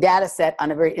interesting data set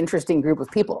on a very interesting group of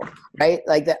people, right?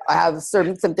 Like that have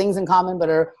some things in common, but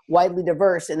are widely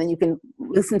diverse. And then you can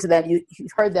listen to them.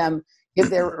 You've heard them give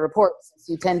their reports.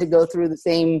 So you tend to go through the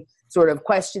same sort of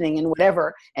questioning and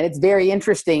whatever. And it's very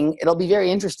interesting. It'll be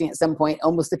very interesting at some point,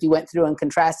 almost if you went through and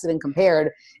contrasted and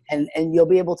compared, and you'll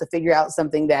be able to figure out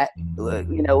something that,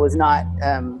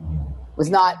 was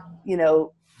not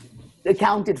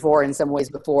accounted for in some ways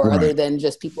before, other than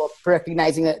just people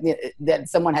recognizing that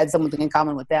someone had something in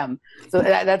common with them. So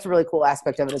that's a really cool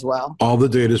aspect of it as well. All the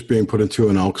data is being put into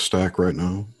an elk stack right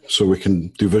now, so we can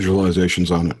do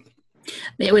visualizations on it.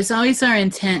 It was always our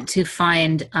intent to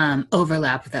find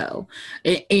overlap, though,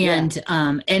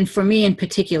 and for me in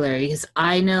particular, because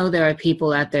I know there are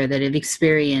people out there that have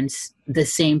experienced the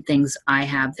same things I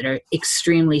have that are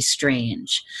extremely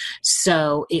strange.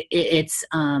 So it's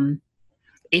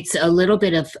a little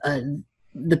bit of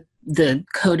the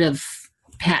code of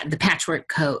the patchwork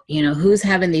coat. Who's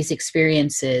having these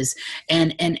experiences,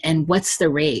 and what's the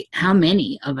rate? How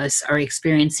many of us are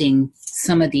experiencing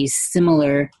some of these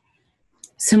similar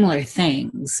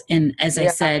things? And as I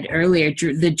said earlier,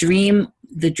 the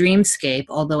dreamscape,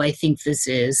 although I think this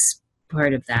is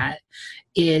part of that,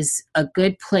 is a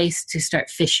good place to start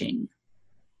fishing.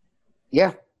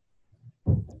 Yeah.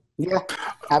 Yeah,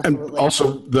 absolutely. And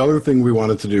also, the other thing we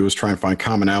wanted to do was try and find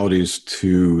commonalities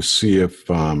to see if,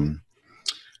 to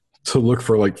look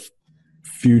for like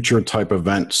future type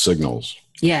event signals.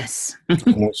 Yes.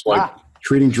 Almost like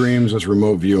treating dreams as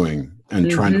remote viewing and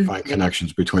trying to find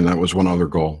connections between that was one other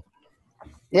goal.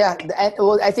 Yeah,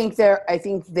 well, I think they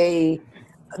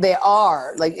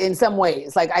are, like, in some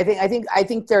ways. Like, I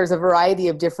think there's a variety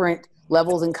of different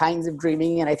levels and kinds of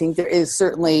dreaming, and I think there is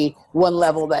certainly one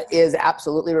level that is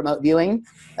absolutely remote viewing,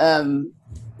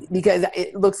 because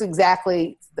it looks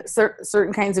exactly,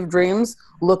 certain kinds of dreams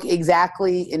look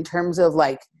exactly in terms of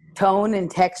like tone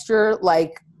and texture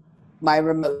like my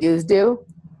remote views do.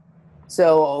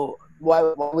 So why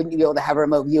wouldn't you be able to have a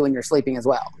remote view when you're sleeping as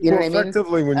well? You know what I mean?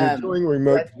 Effectively, when you're doing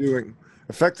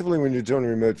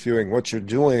remote viewing, what you're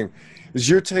doing is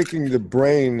you're taking the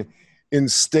brain in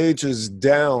stages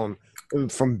down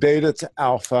from beta to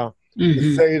alpha,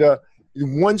 to theta.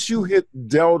 Once you hit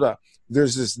delta,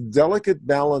 there's this delicate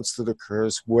balance that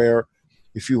occurs where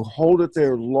if you hold it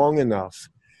there long enough,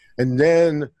 and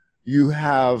then you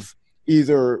have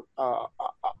either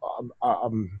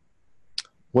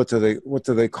what do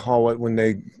they call it when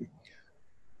they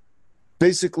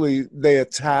basically they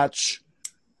attach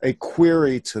a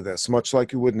query to this, much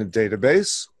like you would in a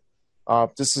database.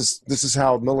 This is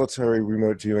how military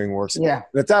remote viewing works. Yeah.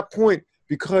 And at that point,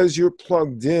 because you're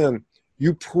plugged in,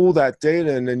 you pull that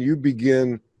data and then you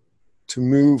begin to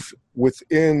move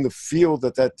within the field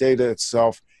that data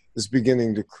itself is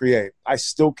beginning to create. I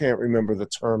still can't remember the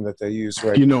term that they use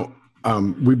right now.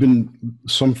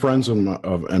 Some friends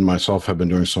and myself have been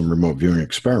doing some remote viewing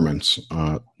experiments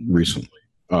recently.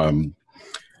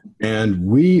 And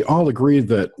we all agreed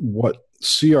that what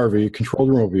CRV, controlled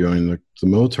remote viewing, the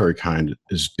military kind,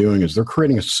 is doing is they're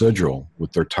creating a sigil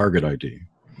with their target ID.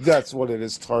 That's what it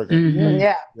is, target.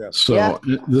 Yeah. So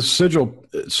the sigil,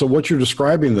 so what you're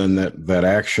describing then, that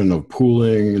action of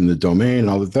pooling and the domain and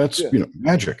all that, that's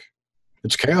magic.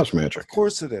 It's chaos magic. Of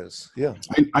course it is. Yeah.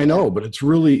 I know, but it's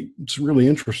really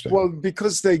interesting. Well,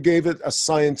 because they gave it a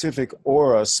scientific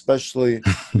aura, especially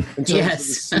in terms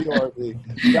of the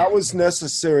CRV, that was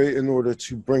necessary in order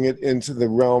to bring it into the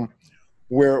realm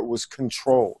where it was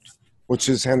controlled, which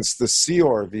is hence the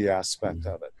CRV aspect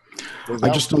of it.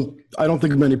 I don't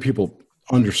think many people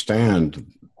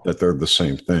understand that they're the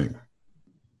same thing.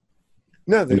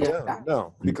 No, they don't.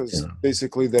 No, because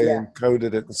basically they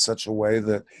encoded it in such a way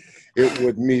that it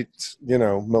would meet,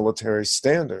 military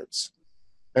standards.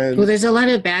 And well, there's a lot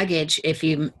of baggage if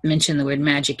you mention the word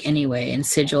magic anyway, and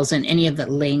sigils and any of the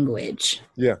language.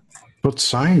 Yeah. But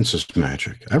science is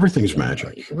magic. Everything's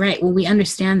magic. Right. Well, we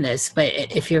understand this, but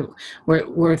if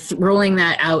we're rolling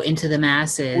that out into the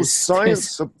masses. Well,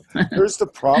 science, here's the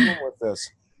problem with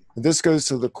this. This goes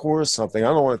to the core of something. I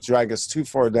don't want to drag us too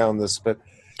far down this, but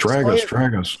drag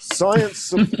us. Science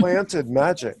supplanted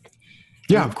magic.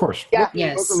 Yeah, of course.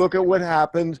 Yeah. Look at what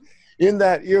happened in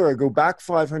that era. Go back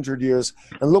 500 years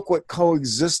and look what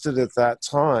coexisted at that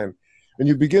time. And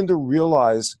you begin to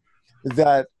realize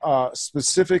that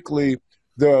specifically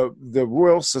the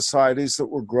royal societies that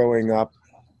were growing up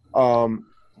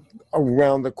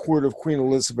around the court of Queen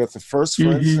Elizabeth I, for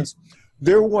instance,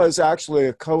 there was actually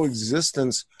a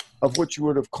coexistence of what you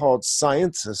would have called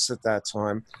scientists at that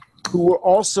time who were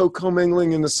also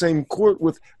commingling in the same court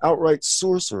with outright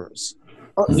sorcerers.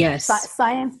 Yes.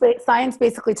 Science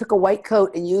basically took a white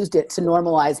coat and used it to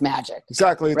normalize magic.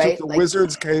 Exactly. It took the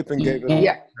wizard's cape and gave it a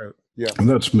white coat. Yeah. And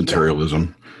that's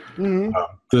materialism.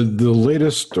 Mm-hmm. The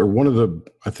latest, or one of the,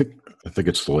 I think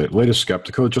it's the latest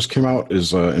Skeptico that just came out,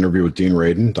 is an interview with Dean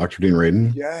Radin, Dr. Dean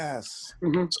Radin. Yes.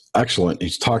 Mm-hmm. It's excellent.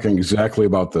 He's talking exactly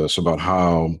about this, about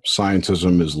how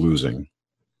scientism is losing.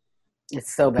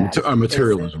 It's so bad.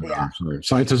 Materialism. I'm sorry.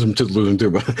 Scientism is losing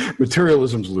too, but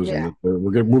materialism's losing. Yeah.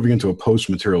 We're moving into a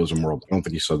post-materialism world. I don't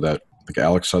think he said that. I think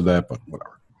Alex said that, but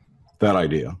whatever. That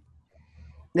idea.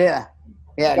 Yeah.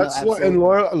 Yeah. That's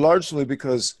largely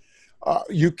because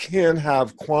you can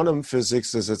have quantum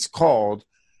physics, as it's called,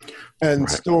 and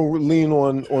still lean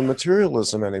on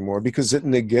materialism anymore because it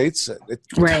negates it. It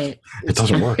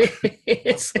doesn't work.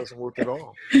 It doesn't work at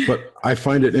all. But I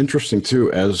find it interesting too,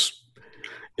 as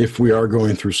if we are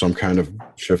going through some kind of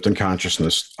shift in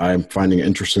consciousness, I'm finding it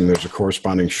interesting there's a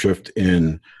corresponding shift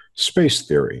in space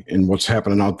theory and what's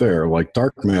happening out there. Like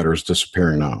dark matter is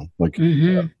disappearing now. Like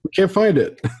we can't find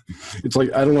it. It's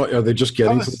like, I don't know, are they just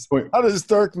getting to the point? How does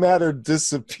dark matter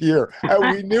disappear?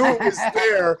 We knew it was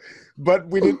there, but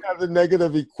we didn't have the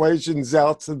negative equations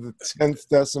out to the 10th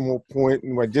decimal point,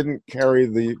 and I didn't carry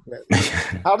the...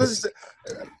 How does...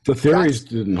 The theories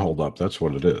didn't hold up. That's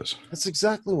what it is. That's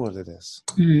exactly what it is.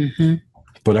 Mm-hmm.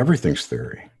 But everything's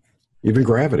theory. Even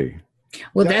gravity.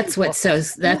 Well, that's what's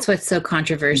so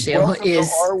controversial Welcome is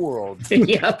to our world.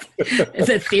 Yep,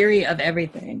 the theory of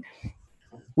everything.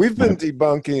 We've been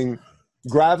debunking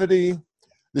gravity,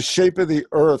 the shape of the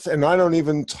Earth, and I don't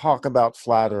even talk about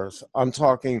flat Earth. I'm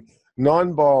talking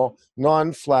non-ball,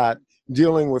 non-flat,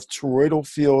 dealing with toroidal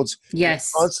fields,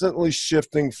 Yes, constantly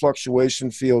shifting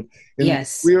fluctuation field. And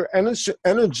yes, we are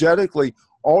energetically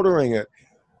altering it.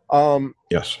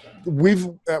 Yes.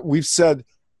 We've said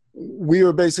we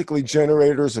are basically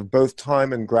generators of both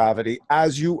time and gravity.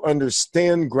 As you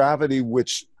understand gravity,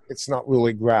 which it's not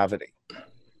really gravity.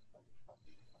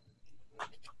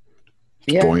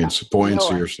 yeah.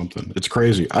 Buoyancy or something. It's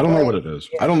crazy. I don't know what it is.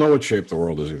 I don't know what shape the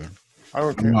world is either. I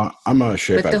don't care. I'm a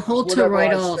shape. But the whole Whatever I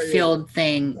toroidal say field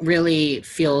thing really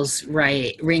feels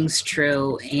right, rings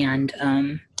true, and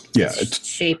it's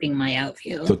shaping my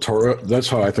outfield. That's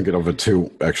how I think of it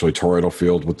too. Actually, toroidal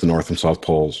field with the north and south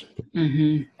poles.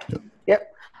 Mm-hmm.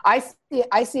 Yep. I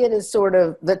see it as sort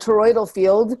of the toroidal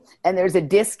field, and there's a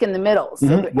disc in the middle. So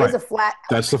there is a flat.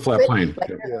 That's the flat plane.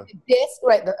 Like a disc,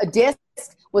 right? A disc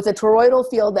with a toroidal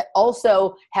field that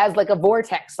also has like a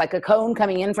vortex, like a cone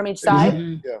coming in from each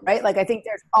side, right? Like I think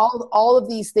there's all of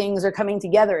these things are coming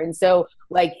together, and so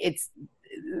like it's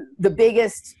the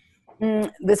biggest.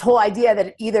 This whole idea that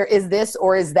it either is this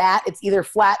or is that. It's either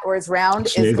flat or it's round,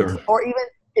 or even.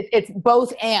 It's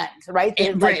both and, right?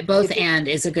 Both and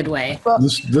is a good way.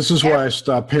 This is why I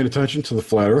stopped paying attention to the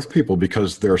flat Earth people,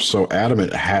 because they're so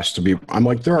adamant it has to be. I'm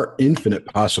like, there are infinite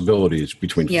possibilities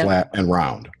between flat and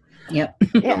round. Yep.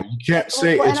 Yeah. You can't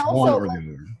say it's one or the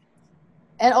other.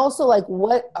 And also,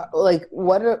 what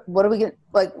are we gonna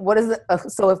like? What is it?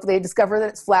 So if they discover that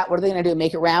it's flat, what are they gonna do?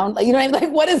 Make it round? Like, you know what I mean?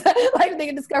 Like, what is that? Like, they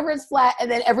can discover it's flat,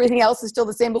 and then everything else is still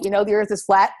the same, but we know the Earth is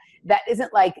flat. That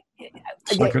isn't like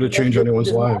it's not going to change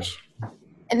anyone's lives.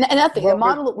 And nothing. Well, the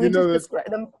model that we just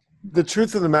described. The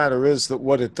truth of the matter is that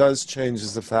what it does change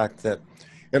is the fact that,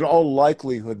 in all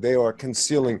likelihood, they are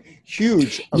concealing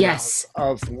huge amounts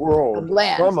of world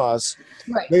from us.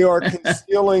 Right. They are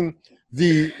concealing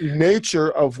the nature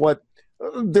of what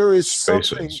there is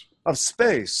something of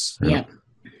space. Yeah.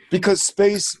 Because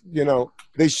space,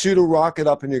 they shoot a rocket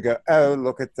up and you go, oh,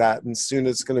 look at that. And soon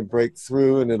it's going to break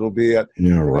through and it'll be at...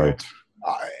 Yeah, right.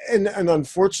 And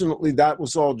unfortunately, that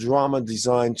was all drama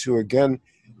designed to, again,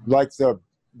 like the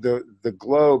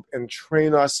globe, and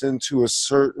train us into a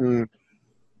certain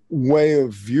way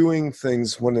of viewing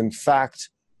things, when in fact,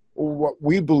 what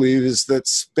we believe is that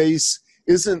space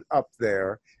isn't up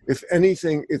there. If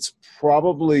anything, it's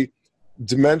probably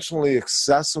dimensionally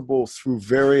accessible through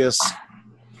various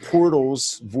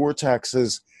portals,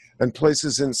 vortexes, and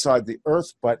places inside the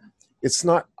Earth, but it's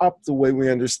not up the way we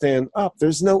understand up.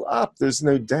 There's no up. There's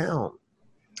no down.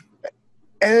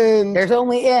 And there's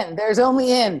only in. There's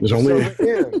only in. There's only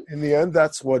in. In the end,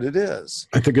 that's what it is.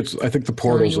 I think the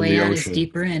portals in the ocean. Is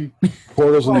deeper in.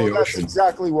 Portals in the that's ocean. That's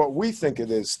exactly what we think it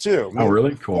is too. Oh,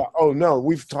 really? Cool. Yeah. Oh no,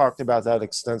 we've talked about that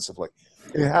extensively.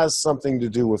 It has something to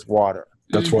do with water.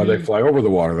 That's why they fly over the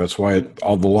water. That's why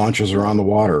all the launches are on the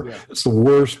water. Yeah. It's the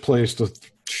worst place to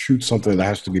shoot something that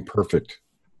has to be perfect.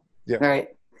 Yeah. All right.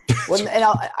 Well,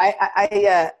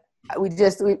 and we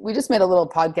just made a little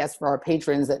podcast for our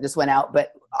patrons that just went out,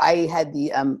 but I had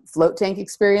the float tank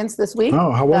experience this week.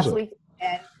 Oh, how was it? Week,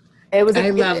 and it was.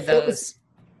 I love those.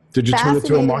 Did you turn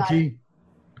into a monkey?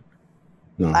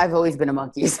 No. I've always been a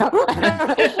monkey. So.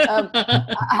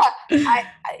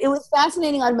 It was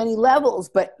fascinating on many levels,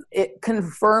 but it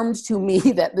confirmed to me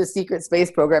that the secret space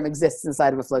program exists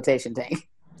inside of a flotation tank.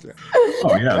 Yeah.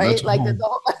 Oh yeah, right?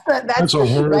 That's a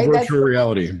horror virtual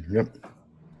reality. Yep.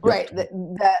 Right.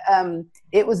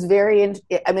 It was very.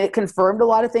 It confirmed a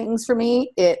lot of things for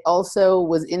me. It also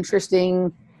was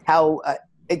interesting how.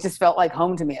 It just felt like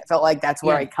home to me. It felt like that's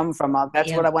where I come from.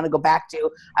 That's what I want to go back to.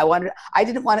 I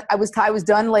was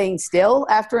done laying still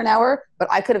after an hour, but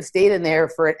I could have stayed in there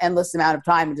for an endless amount of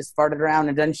time and just farted around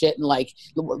and done shit and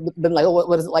been like, oh,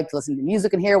 what is it like to listen to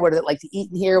music in here? What is it like to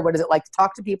eat in here? What is it like to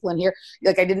talk to people in here?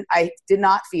 Like I did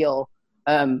not feel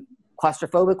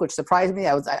claustrophobic, which surprised me.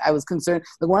 I was concerned.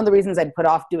 Like one of the reasons I'd put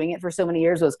off doing it for so many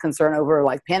years was concern over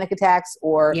like panic attacks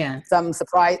or some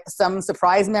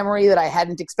surprise memory that I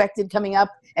hadn't expected coming up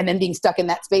and then being stuck in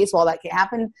that space while that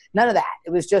happened. None of that. It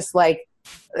was just like,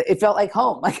 it felt like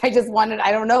home. Like I just wanted,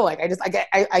 I don't know. Like I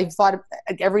thought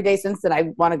like every day since then,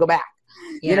 I want to go back.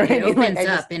 Yeah, you know what it I mean? opens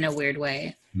up in a weird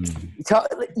way. You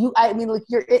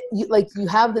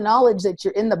have the knowledge that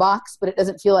you're in the box, but it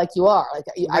doesn't feel like you are. Like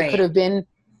I could have been.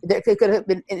 There could have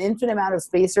been an infinite amount of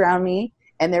space around me,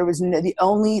 and there was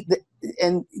the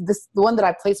one that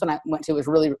I placed when I went to was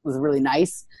really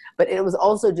nice, but it was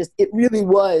also it really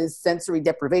was sensory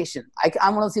deprivation.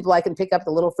 I'm one of those people, I can pick up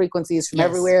the little frequencies from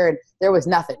everywhere, and there was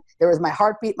nothing. There was my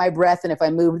heartbeat, my breath, and if I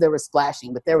moved, there was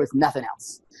splashing, but there was nothing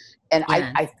else. And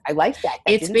I liked that.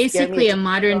 It's basically a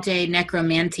modern day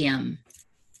necromantium.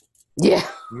 Yeah.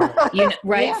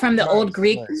 From the old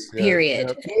Greek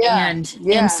period. Yeah.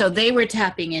 And so they were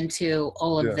tapping into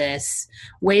all of this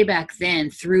way back then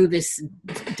through this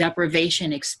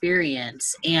deprivation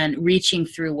experience and reaching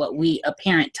through what we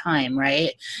apparent time,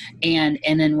 right? And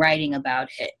then writing about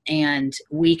it. And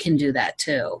we can do that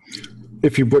too.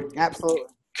 If you put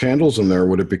candles in there,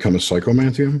 would it become a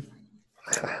psychomantium?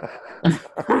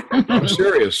 I'm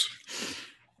serious.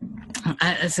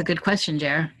 That's a good question,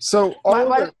 Jerry. So why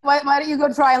don't you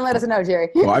go try and let us know, Jerry?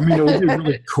 Well, I mean, it would be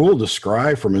really cool to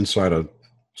scry from inside a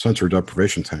sensory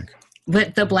deprivation tank.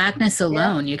 But the blackness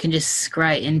alone, you can just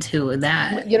scry into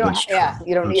that. You don't.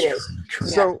 You don't need it.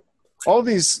 So all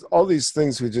these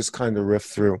things we just kind of riff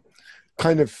through,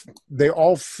 they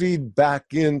all feed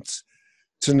back into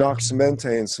Nox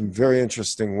Mente in some very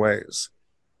interesting ways,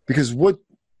 because what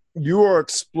you are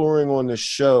exploring on the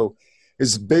show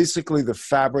is basically the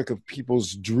fabric of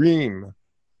people's dream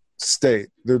state,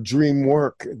 their dream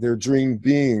work, their dream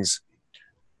beings.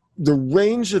 The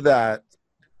range of that,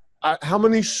 how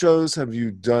many shows have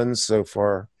you done so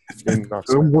far in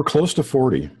Nox Mente? We're close to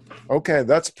 40. Okay,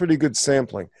 that's pretty good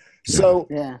sampling. So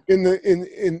in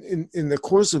the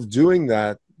course of doing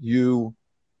that, you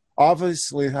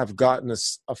obviously have gotten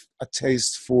a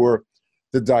taste for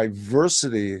the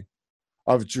diversity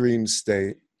of dream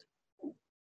state.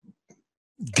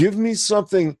 Give me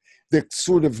something that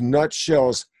sort of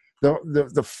nutshells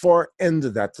the far end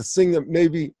of that, the thing that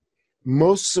maybe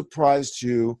most surprised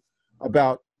you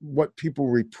about what people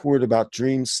report about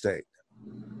dream state.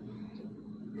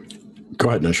 Go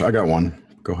ahead, Niish. I got one.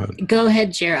 Go ahead. Go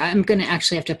ahead, Jerry. I'm going to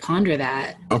actually have to ponder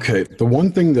that. Okay. The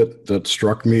one thing that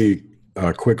struck me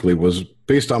quickly was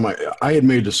based on I had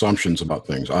made assumptions about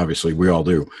things. Obviously, we all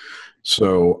do.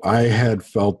 So I had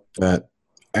felt that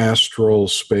astral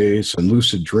space and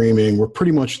lucid dreaming were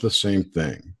pretty much the same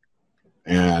thing.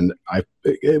 And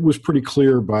it was pretty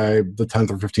clear by the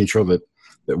 10th or 15th show that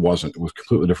it wasn't. It was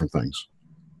completely different things.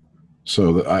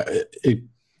 So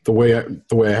the way I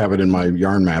have it in my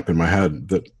yarn map in my head,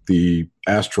 that the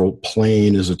astral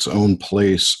plane is its own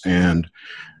place and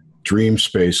dream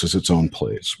space is its own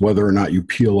place. Whether or not you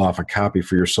peel off a copy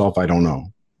for yourself, I don't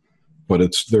know. But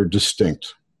they're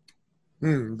distinct.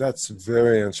 That's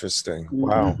very interesting.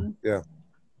 Wow. Yeah.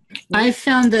 I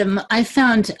think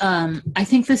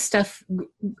the stuff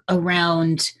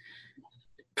around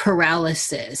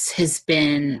paralysis has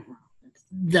been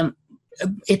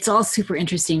it's all super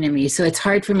interesting to me. So it's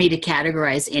hard for me to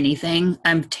categorize anything.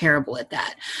 I'm terrible at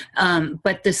that.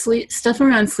 But the stuff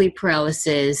around sleep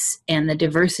paralysis and the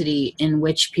diversity in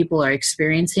which people are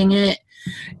experiencing it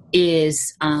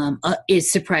is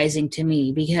surprising to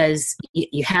me, because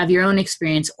you have your own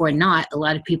experience or not. A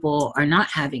lot of people are not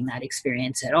having that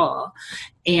experience at all.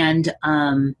 And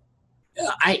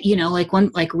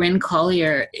like Ren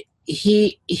Collier,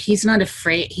 he's not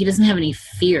afraid. He doesn't have any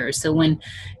fear. So when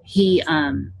he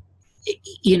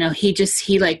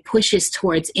like pushes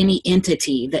towards any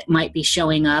entity that might be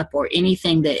showing up or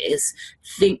anything that is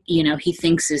he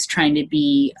thinks is trying to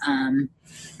be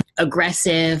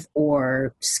aggressive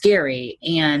or scary,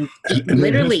 and he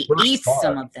literally eats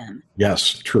some of them.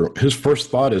 Yes, true. His first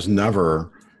thought is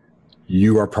never,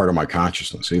 you are part of my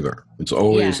consciousness either. It's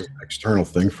always an external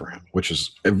thing for him, which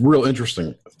is a real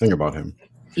interesting thing about him.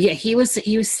 Yeah, he was a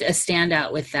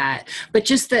standout with that. But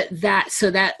just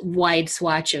that wide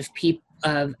swatch of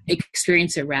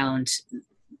experience around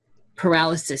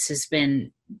paralysis has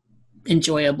been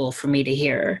enjoyable for me to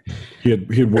hear. He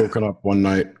had woken up one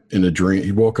night in a dream.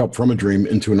 He woke up from a dream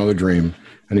into another dream,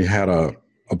 and he had a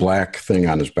black thing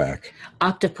on his back.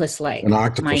 Octopus-like, an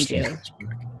octopus, mind you.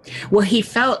 Well, he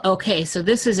felt, okay, so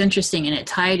this is interesting, and it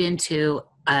tied into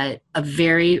a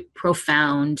very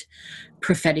profound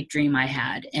prophetic dream I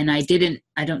had, and I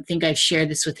don't think I've shared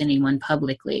this with anyone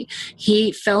publicly.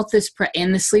 He felt this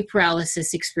in the sleep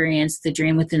paralysis experience, the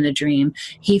dream within the dream.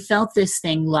 He felt this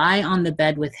thing lie on the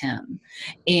bed with him,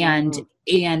 and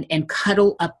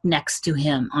cuddle up next to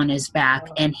him on his back,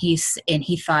 and he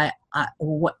thought,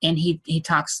 he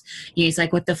talks. He's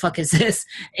like, "What the fuck is this?"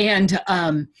 And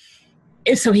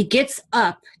so he gets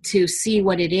up to see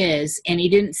what it is, and he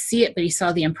didn't see it, but he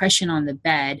saw the impression on the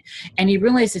bed, and he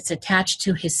realized it's attached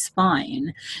to his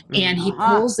spine, and he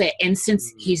pulls it, and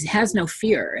since he has no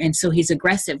fear, and so he's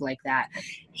aggressive like that,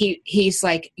 he's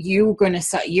like, you're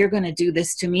gonna do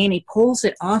this to me, and he pulls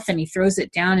it off and he throws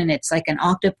it down, and it's like an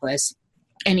octopus,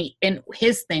 and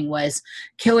his thing was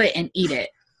kill it and eat it.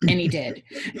 And he did.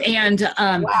 And,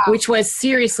 which was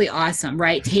seriously awesome,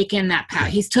 right? Taking that power.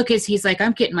 He's like,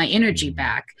 I'm getting my energy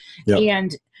back. Yep.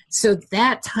 And so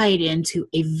that tied into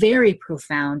a very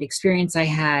profound experience I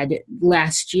had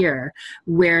last year,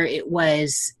 where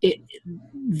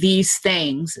these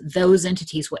things, those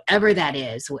entities, whatever that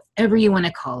is, whatever you want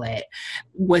to call it,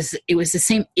 it was the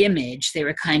same image. They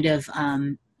were kind of,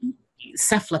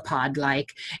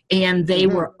 cephalopod-like, and they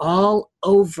were all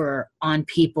over on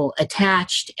people,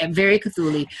 attached, very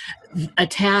Cthulhu,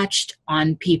 attached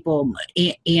on people,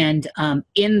 and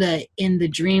in the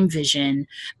dream vision,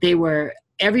 they were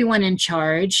everyone in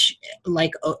charge,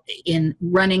 like in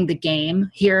running the game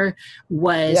here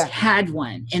had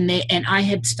one, and I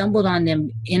had stumbled on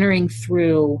them entering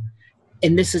through,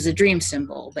 and this is a dream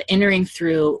symbol, but entering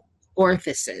through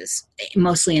orifices,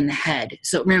 mostly in the head.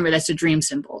 So remember, that's a dream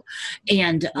symbol.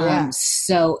 And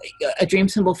so a dream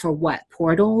symbol for what?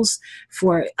 Portals?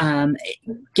 For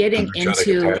getting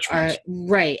into our,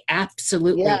 right,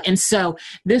 absolutely. Yeah. And so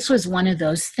this was one of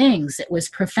those things that was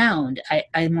profound.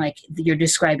 I'm like, you're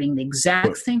describing the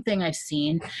exact same thing I've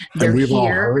seen. And we've all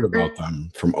heard about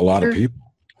them from a lot of people.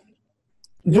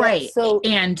 Right.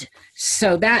 And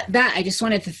so that I just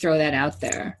wanted to throw that out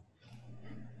there.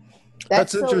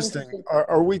 That's interesting.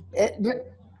 Are we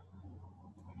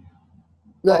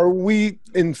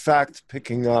in fact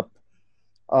picking up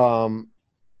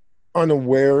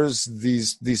unawares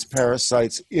these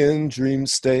parasites in dream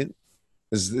state?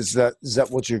 Is that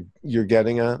what you're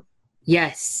getting at?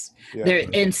 Yes. Yeah.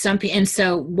 And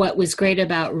so what was great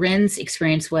about Ren's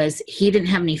experience was he didn't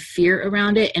have any fear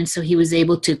around it, and so he was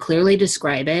able to clearly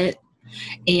describe it.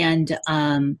 And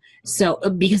so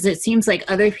because it seems like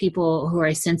other people who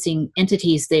are sensing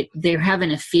entities, they're having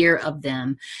a fear of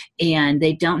them, and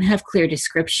they don't have clear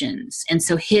descriptions. And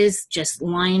so his just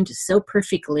lined so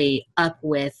perfectly up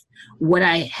with what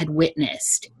I had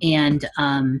witnessed. And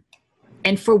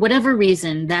for whatever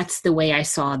reason, that's the way I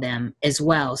saw them as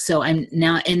well. So I'm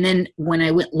now, and then when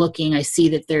I went looking, I see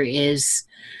that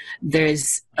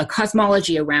there's a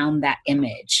cosmology around that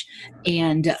image.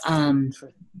 And,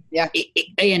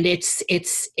 and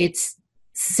it's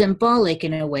symbolic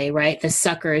in a way, right? The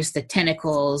suckers, the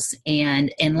tentacles,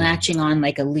 and latching on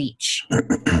like a leech,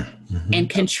 and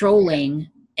controlling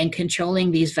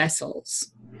these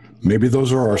vessels. Maybe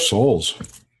those are our souls.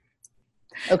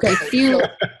 Okay,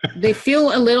 they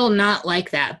feel a little not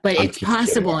like that, but it's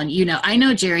possible. Kidding. And I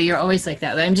know, Jerry, you're always like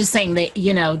that. But I'm just saying that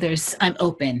I'm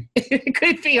open. It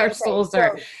could be our souls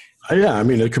are. Yeah, I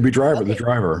mean, it could be the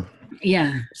driver.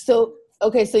 Yeah. So.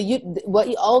 Okay, so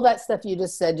all that stuff you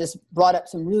just said just brought up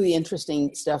some really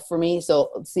interesting stuff for me.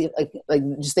 So let's see, like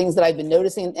just things that I've been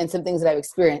noticing and some things that I've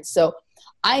experienced. So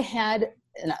I had,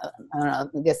 and I don't know,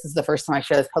 I guess this is the first time I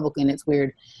share this publicly, and it's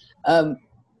weird.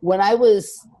 When I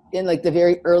was in like the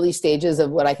very early stages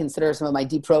of what I consider some of my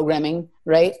deprogramming,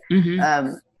 right?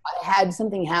 Mm-hmm. I had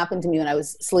something happen to me when I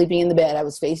was sleeping in the bed. I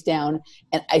was face down,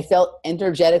 and I felt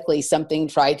energetically something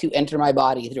try to enter my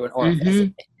body through an orifice. Mm-hmm.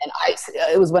 And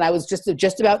it was when I was just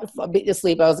about to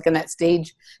sleep. I was like in that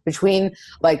stage between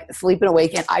like sleep and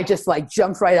awake, and I just like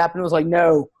jumped right up and was like,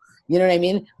 no. You know what I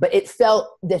mean? But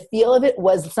the feel of it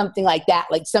was something like that,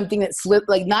 like something that slipped,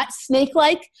 like not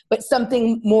snake-like, but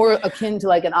something more akin to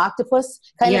like an octopus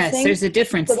kind of thing. Yes, there's a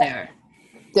difference there.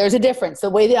 There's a difference. The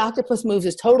way the octopus moves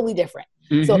is totally different.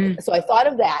 Mm-hmm. So I thought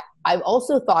of that. I've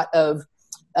also thought of,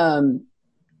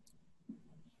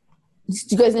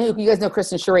 you guys know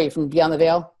Kristen Cherie from Beyond the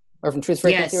Veil or from Truth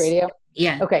Frequency Radio?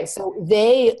 Yeah. Okay. So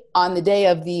they, on the day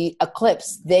of the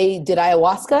eclipse, they did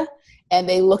ayahuasca, and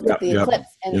they looked at the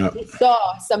eclipse, and they saw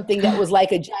something that was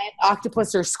like a giant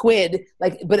octopus or squid,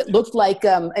 but it looked like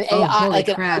an AI,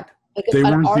 like crap. They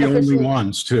weren't the only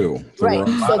ones too. Right.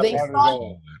 So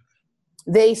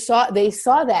they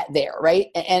saw that there, right?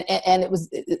 And it was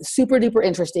super duper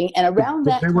interesting. And around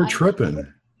that they were tripping.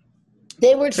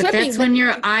 They were tripping. But that's when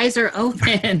your eyes are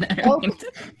open.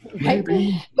 Right?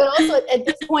 But also at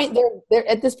this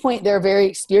point they're very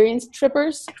experienced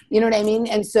trippers. You know what I mean?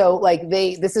 And so like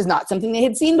this is not something they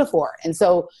had seen before. And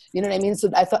so you know what I mean?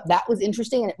 So I thought that was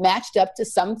interesting, and it matched up to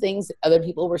some things that other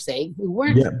people were saying who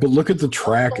weren't. Yeah, but look at the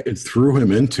track it threw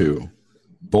him into.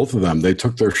 Both of them, they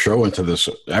took their show into this.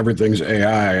 Everything's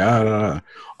AI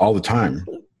all the time.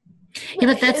 Yeah,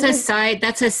 but that's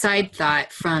a side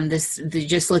thought from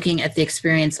just looking at the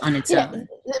experience on its own.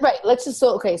 Right. Let's just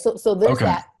so there's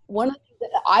that. One of the things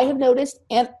that I have noticed,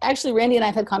 and actually Randy and I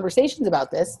have had conversations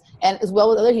about this, and as well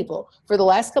with other people for the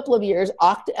last couple of years.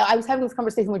 I was having this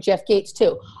conversation with Jeff Gates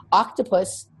too.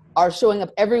 Octopus are showing up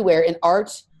everywhere in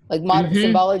art, like modern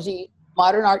symbology,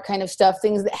 modern art kind of stuff.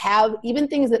 Things that have even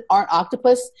things that aren't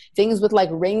octopus, things with like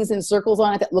rings and circles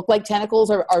on it that look like tentacles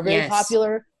are very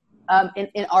popular.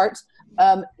 In art,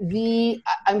 I'm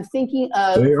thinking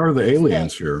of. They are the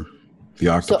aliens here, the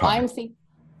octopi.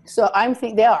 So I'm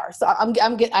thinking they are. So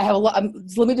I have a lot.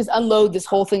 So let me just unload this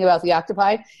whole thing about the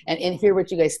octopi and hear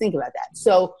what you guys think about that.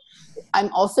 So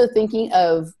I'm also thinking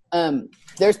of.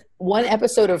 There's one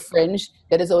episode of Fringe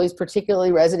that has always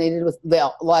particularly resonated with.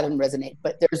 Well, a lot of them resonate,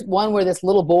 but there's one where this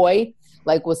little boy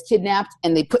was kidnapped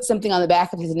and they put something on the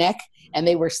back of his neck and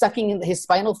they were sucking his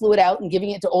spinal fluid out and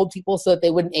giving it to old people so that they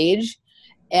wouldn't age.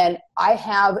 And I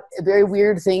have a very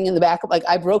weird thing in the back of,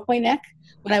 I broke my neck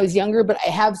when I was younger, but I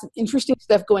have some interesting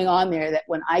stuff going on there that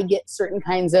when I get certain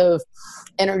kinds of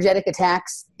energetic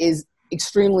attacks is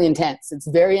extremely intense. It's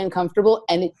very uncomfortable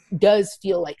and it does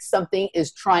feel like something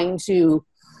is trying to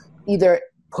either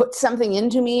put something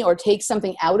into me or take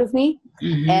something out of me.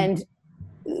 And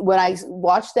when I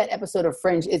watched that episode of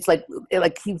Fringe, it's like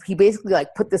he basically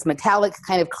put this metallic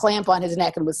kind of clamp on his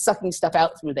neck and was sucking stuff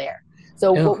out through there.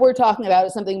 So what we're talking about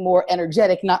is something more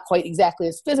energetic, not quite exactly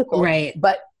as physical, right?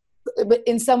 But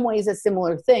in some ways a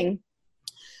similar thing.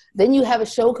 Then you have a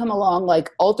show come along like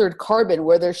Altered Carbon,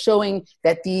 where they're showing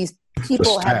that these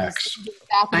people have.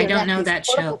 I don't know that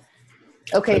show.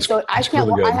 Okay, so I can't.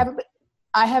 Really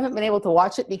I haven't been able to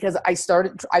watch it because I saw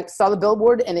the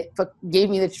billboard and it gave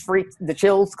me the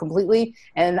chills completely.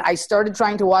 And I started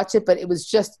trying to watch it, but it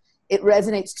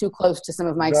resonates too close to some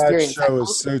of my experience. That show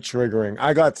is so triggering.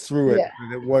 I got through it,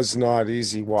 and it was not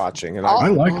easy watching. And I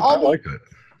like it.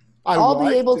 I'll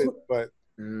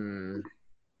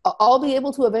be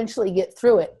able to eventually be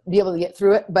able to get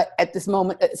through it. But at this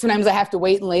moment, sometimes I have to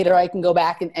wait and later I can go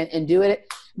back and do it.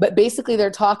 But basically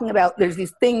they're talking about, there's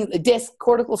these things, the disc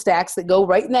cortical stacks that go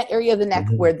right in that area of the neck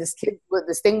where this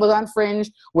thing was on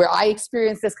Fringe, where I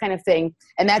experienced this kind of thing.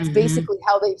 And that's basically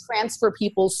how they transfer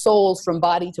people's souls from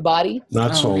body to body.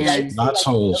 Not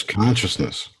souls,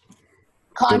 consciousness.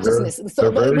 Consciousness.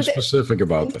 They're very specific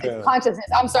about that. Consciousness.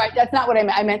 I'm sorry, that's not what I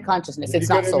meant. I meant consciousness. It's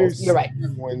not souls. You're right.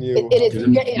 When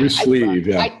you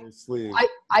sleeve,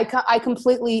 I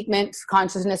completely meant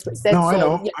consciousness, but said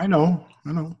soul. I know.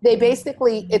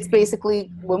 It's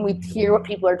basically when we hear what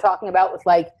people are talking about with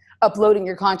uploading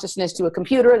your consciousness to a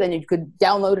computer, then you could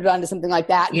download it onto something like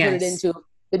that and put it into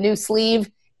the new sleeve.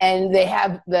 And they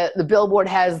have the billboard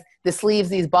has the sleeves,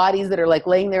 these bodies that are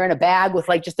laying there in a bag with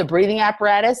just a breathing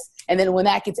apparatus. And then when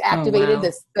that gets activated,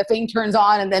 the thing turns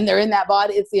on and then they're in that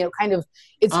body. It's,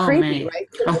 it's creepy, right?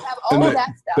 So they have all of that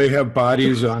stuff. They have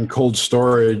bodies on cold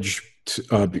storage.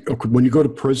 When you go to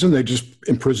prison, they just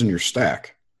imprison your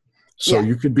stack. So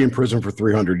you could be in prison for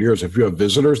 300 years. If you have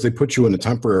visitors, they put you in a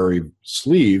temporary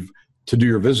sleeve to do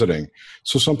your visiting.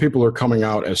 So some people are coming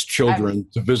out as children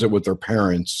to visit with their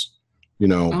parents.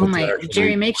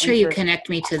 Jerry, make sure you connect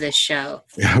me to this show.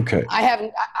 Okay. I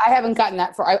haven't gotten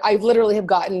that far. I literally have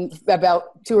gotten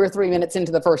about 2 or 3 minutes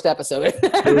into the first episode.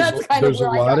 There's a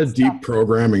lot of deep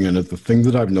programming in it. The thing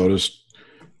that I've noticed,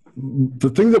 the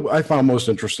thing that I found most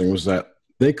interesting was that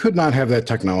they could not have that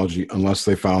technology unless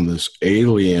they found this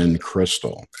alien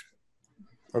crystal.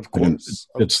 Of course.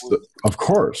 Of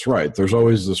course, right. There's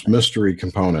always this mystery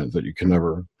component that you can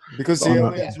never. Because the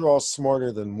aliens are all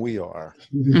smarter than we are.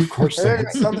 Of course they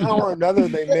are. Somehow or another,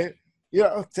 they made,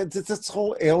 this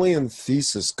whole alien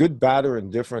thesis, good, bad, or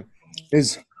indifferent,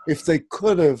 is if they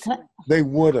could have, they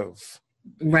would have.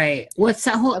 Right. What's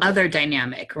that whole other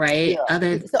dynamic, right? Yeah.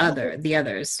 The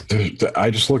others.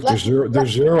 I just looked, there's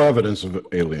zero evidence of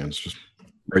aliens, just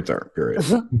right there, period.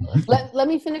 Let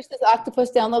me finish this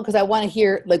octopus download because I want to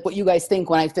hear what you guys think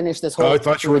when I finish this whole. Oh, I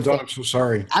thought you were done. I'm so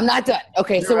sorry. I'm not done.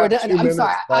 Okay, so we're done. I'm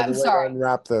sorry. I'm sorry.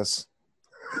 Unwrap this.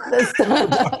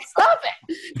 Stop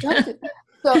it.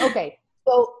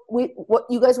 So what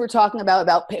you guys were talking about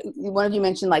one of you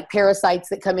mentioned parasites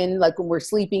that come in when we're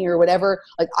sleeping or whatever.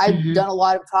 I've done a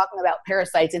lot of talking about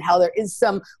parasites and how there is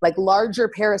some larger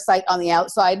parasite on the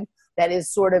outside that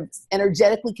is sort of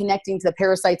energetically connecting to the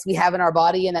parasites we have in our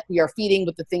body and that we are feeding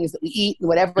with the things that we eat and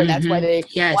whatever. And that's why they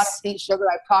want us to eat sugar.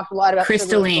 I've talked a lot about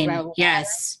crystalline.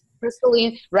 Yes.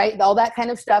 Crystalline, right? All that kind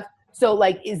of stuff. So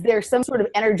is there some sort of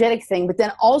energetic thing? But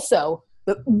then also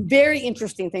the very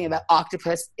interesting thing about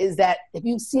octopus is that if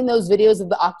you've seen those videos of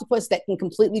the octopus that can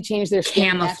completely change their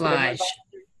skin. Camouflage.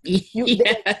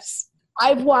 Yes.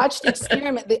 I've watched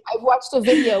a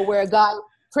video where a guy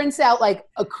prints out like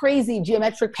a crazy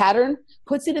geometric pattern,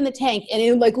 puts it in the tank, and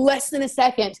in like less than a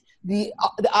second, the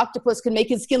octopus can make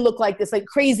his skin look like this like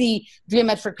crazy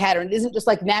geometric pattern. It isn't just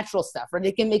like natural stuff, right?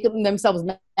 They can make it themselves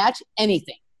match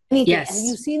anything. Yes. And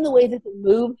you've seen the way that they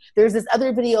move. There's this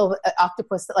other video of an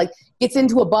octopus that like gets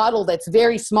into a bottle that's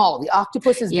very small. The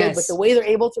octopus is big, but the way they're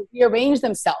able to rearrange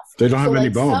themselves. They don't have any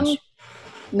bones.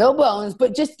 No bones,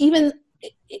 but just even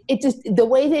it just the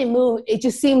way they move, it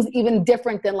just seems even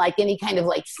different than like any kind of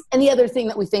like any other thing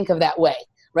that we think of that way,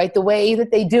 right? The way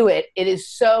that they do it, it is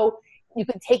so you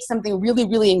can take something really,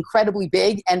 really incredibly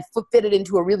big and fit it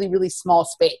into a really, really small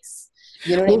space.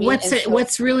 You know what I mean?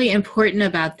 What's really important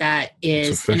about that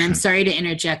is, and I'm sorry to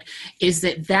interject, is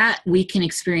that we can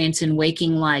experience in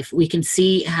waking life. We can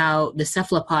see how the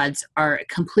cephalopods are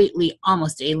completely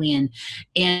almost alien.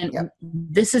 And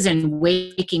this is in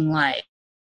waking life.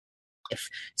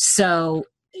 So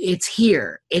it's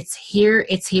here. And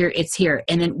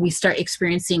then we start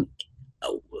experiencing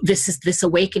this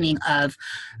awakening of,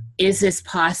 is this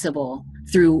possible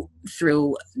through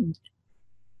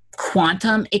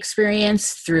quantum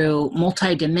experience, through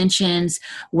multi-dimensions,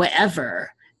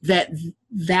 whatever, that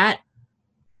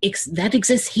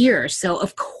exists here. So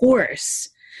of course,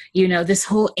 this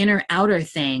whole inner outer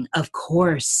thing, of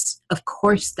course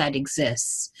that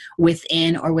exists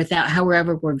within or without,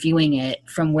 however we're viewing it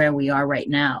from where we are right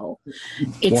now.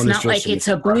 It's not like it's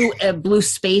a blue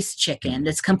space chicken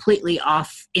that's completely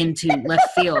off into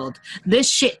left field. This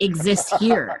shit exists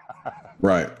here.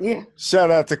 Right. Yeah.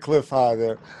 Shout out to Cliff High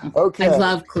there. Okay. I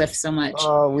love Cliff so much.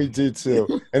 Oh, we do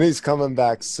too. And he's coming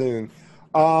back soon.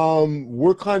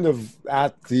 We're kind of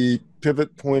at the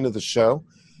pivot point of the show.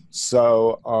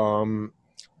 So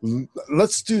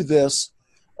let's do this.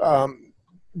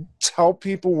 Tell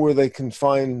people where they can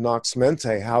find Nox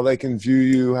Mente, how they can view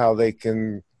you, how they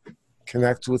can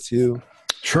connect with you.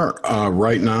 Sure.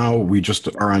 Right now, we just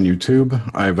are on YouTube.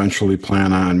 I eventually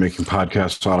plan on making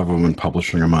podcasts out of them and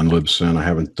publishing them on Libsyn. I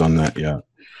haven't done that yet.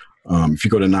 If you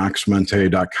go to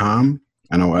noxmente.com,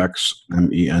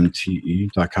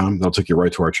 NOXMENTE.com, that'll take you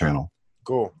right to our channel.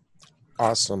 Cool.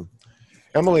 Awesome.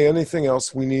 Emily, anything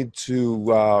else we need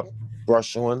to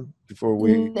brush on before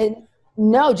we...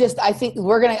 No, just I think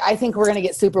we're gonna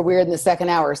get super weird in the second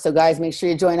hour. So guys, make sure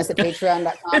you join us at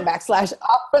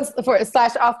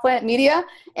patreon.com/OffPlanet Media.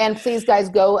 And please guys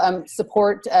go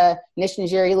support Niish and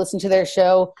Jerry, listen to their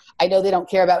show. I know they don't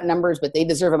care about numbers, but they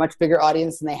deserve a much bigger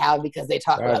audience than they have because they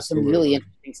talk about some really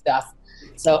interesting stuff.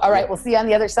 So all right, we'll see you on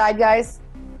the other side, guys.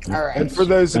 All right. And for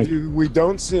those of you we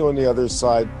don't see on the other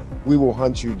side, we will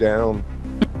hunt you down.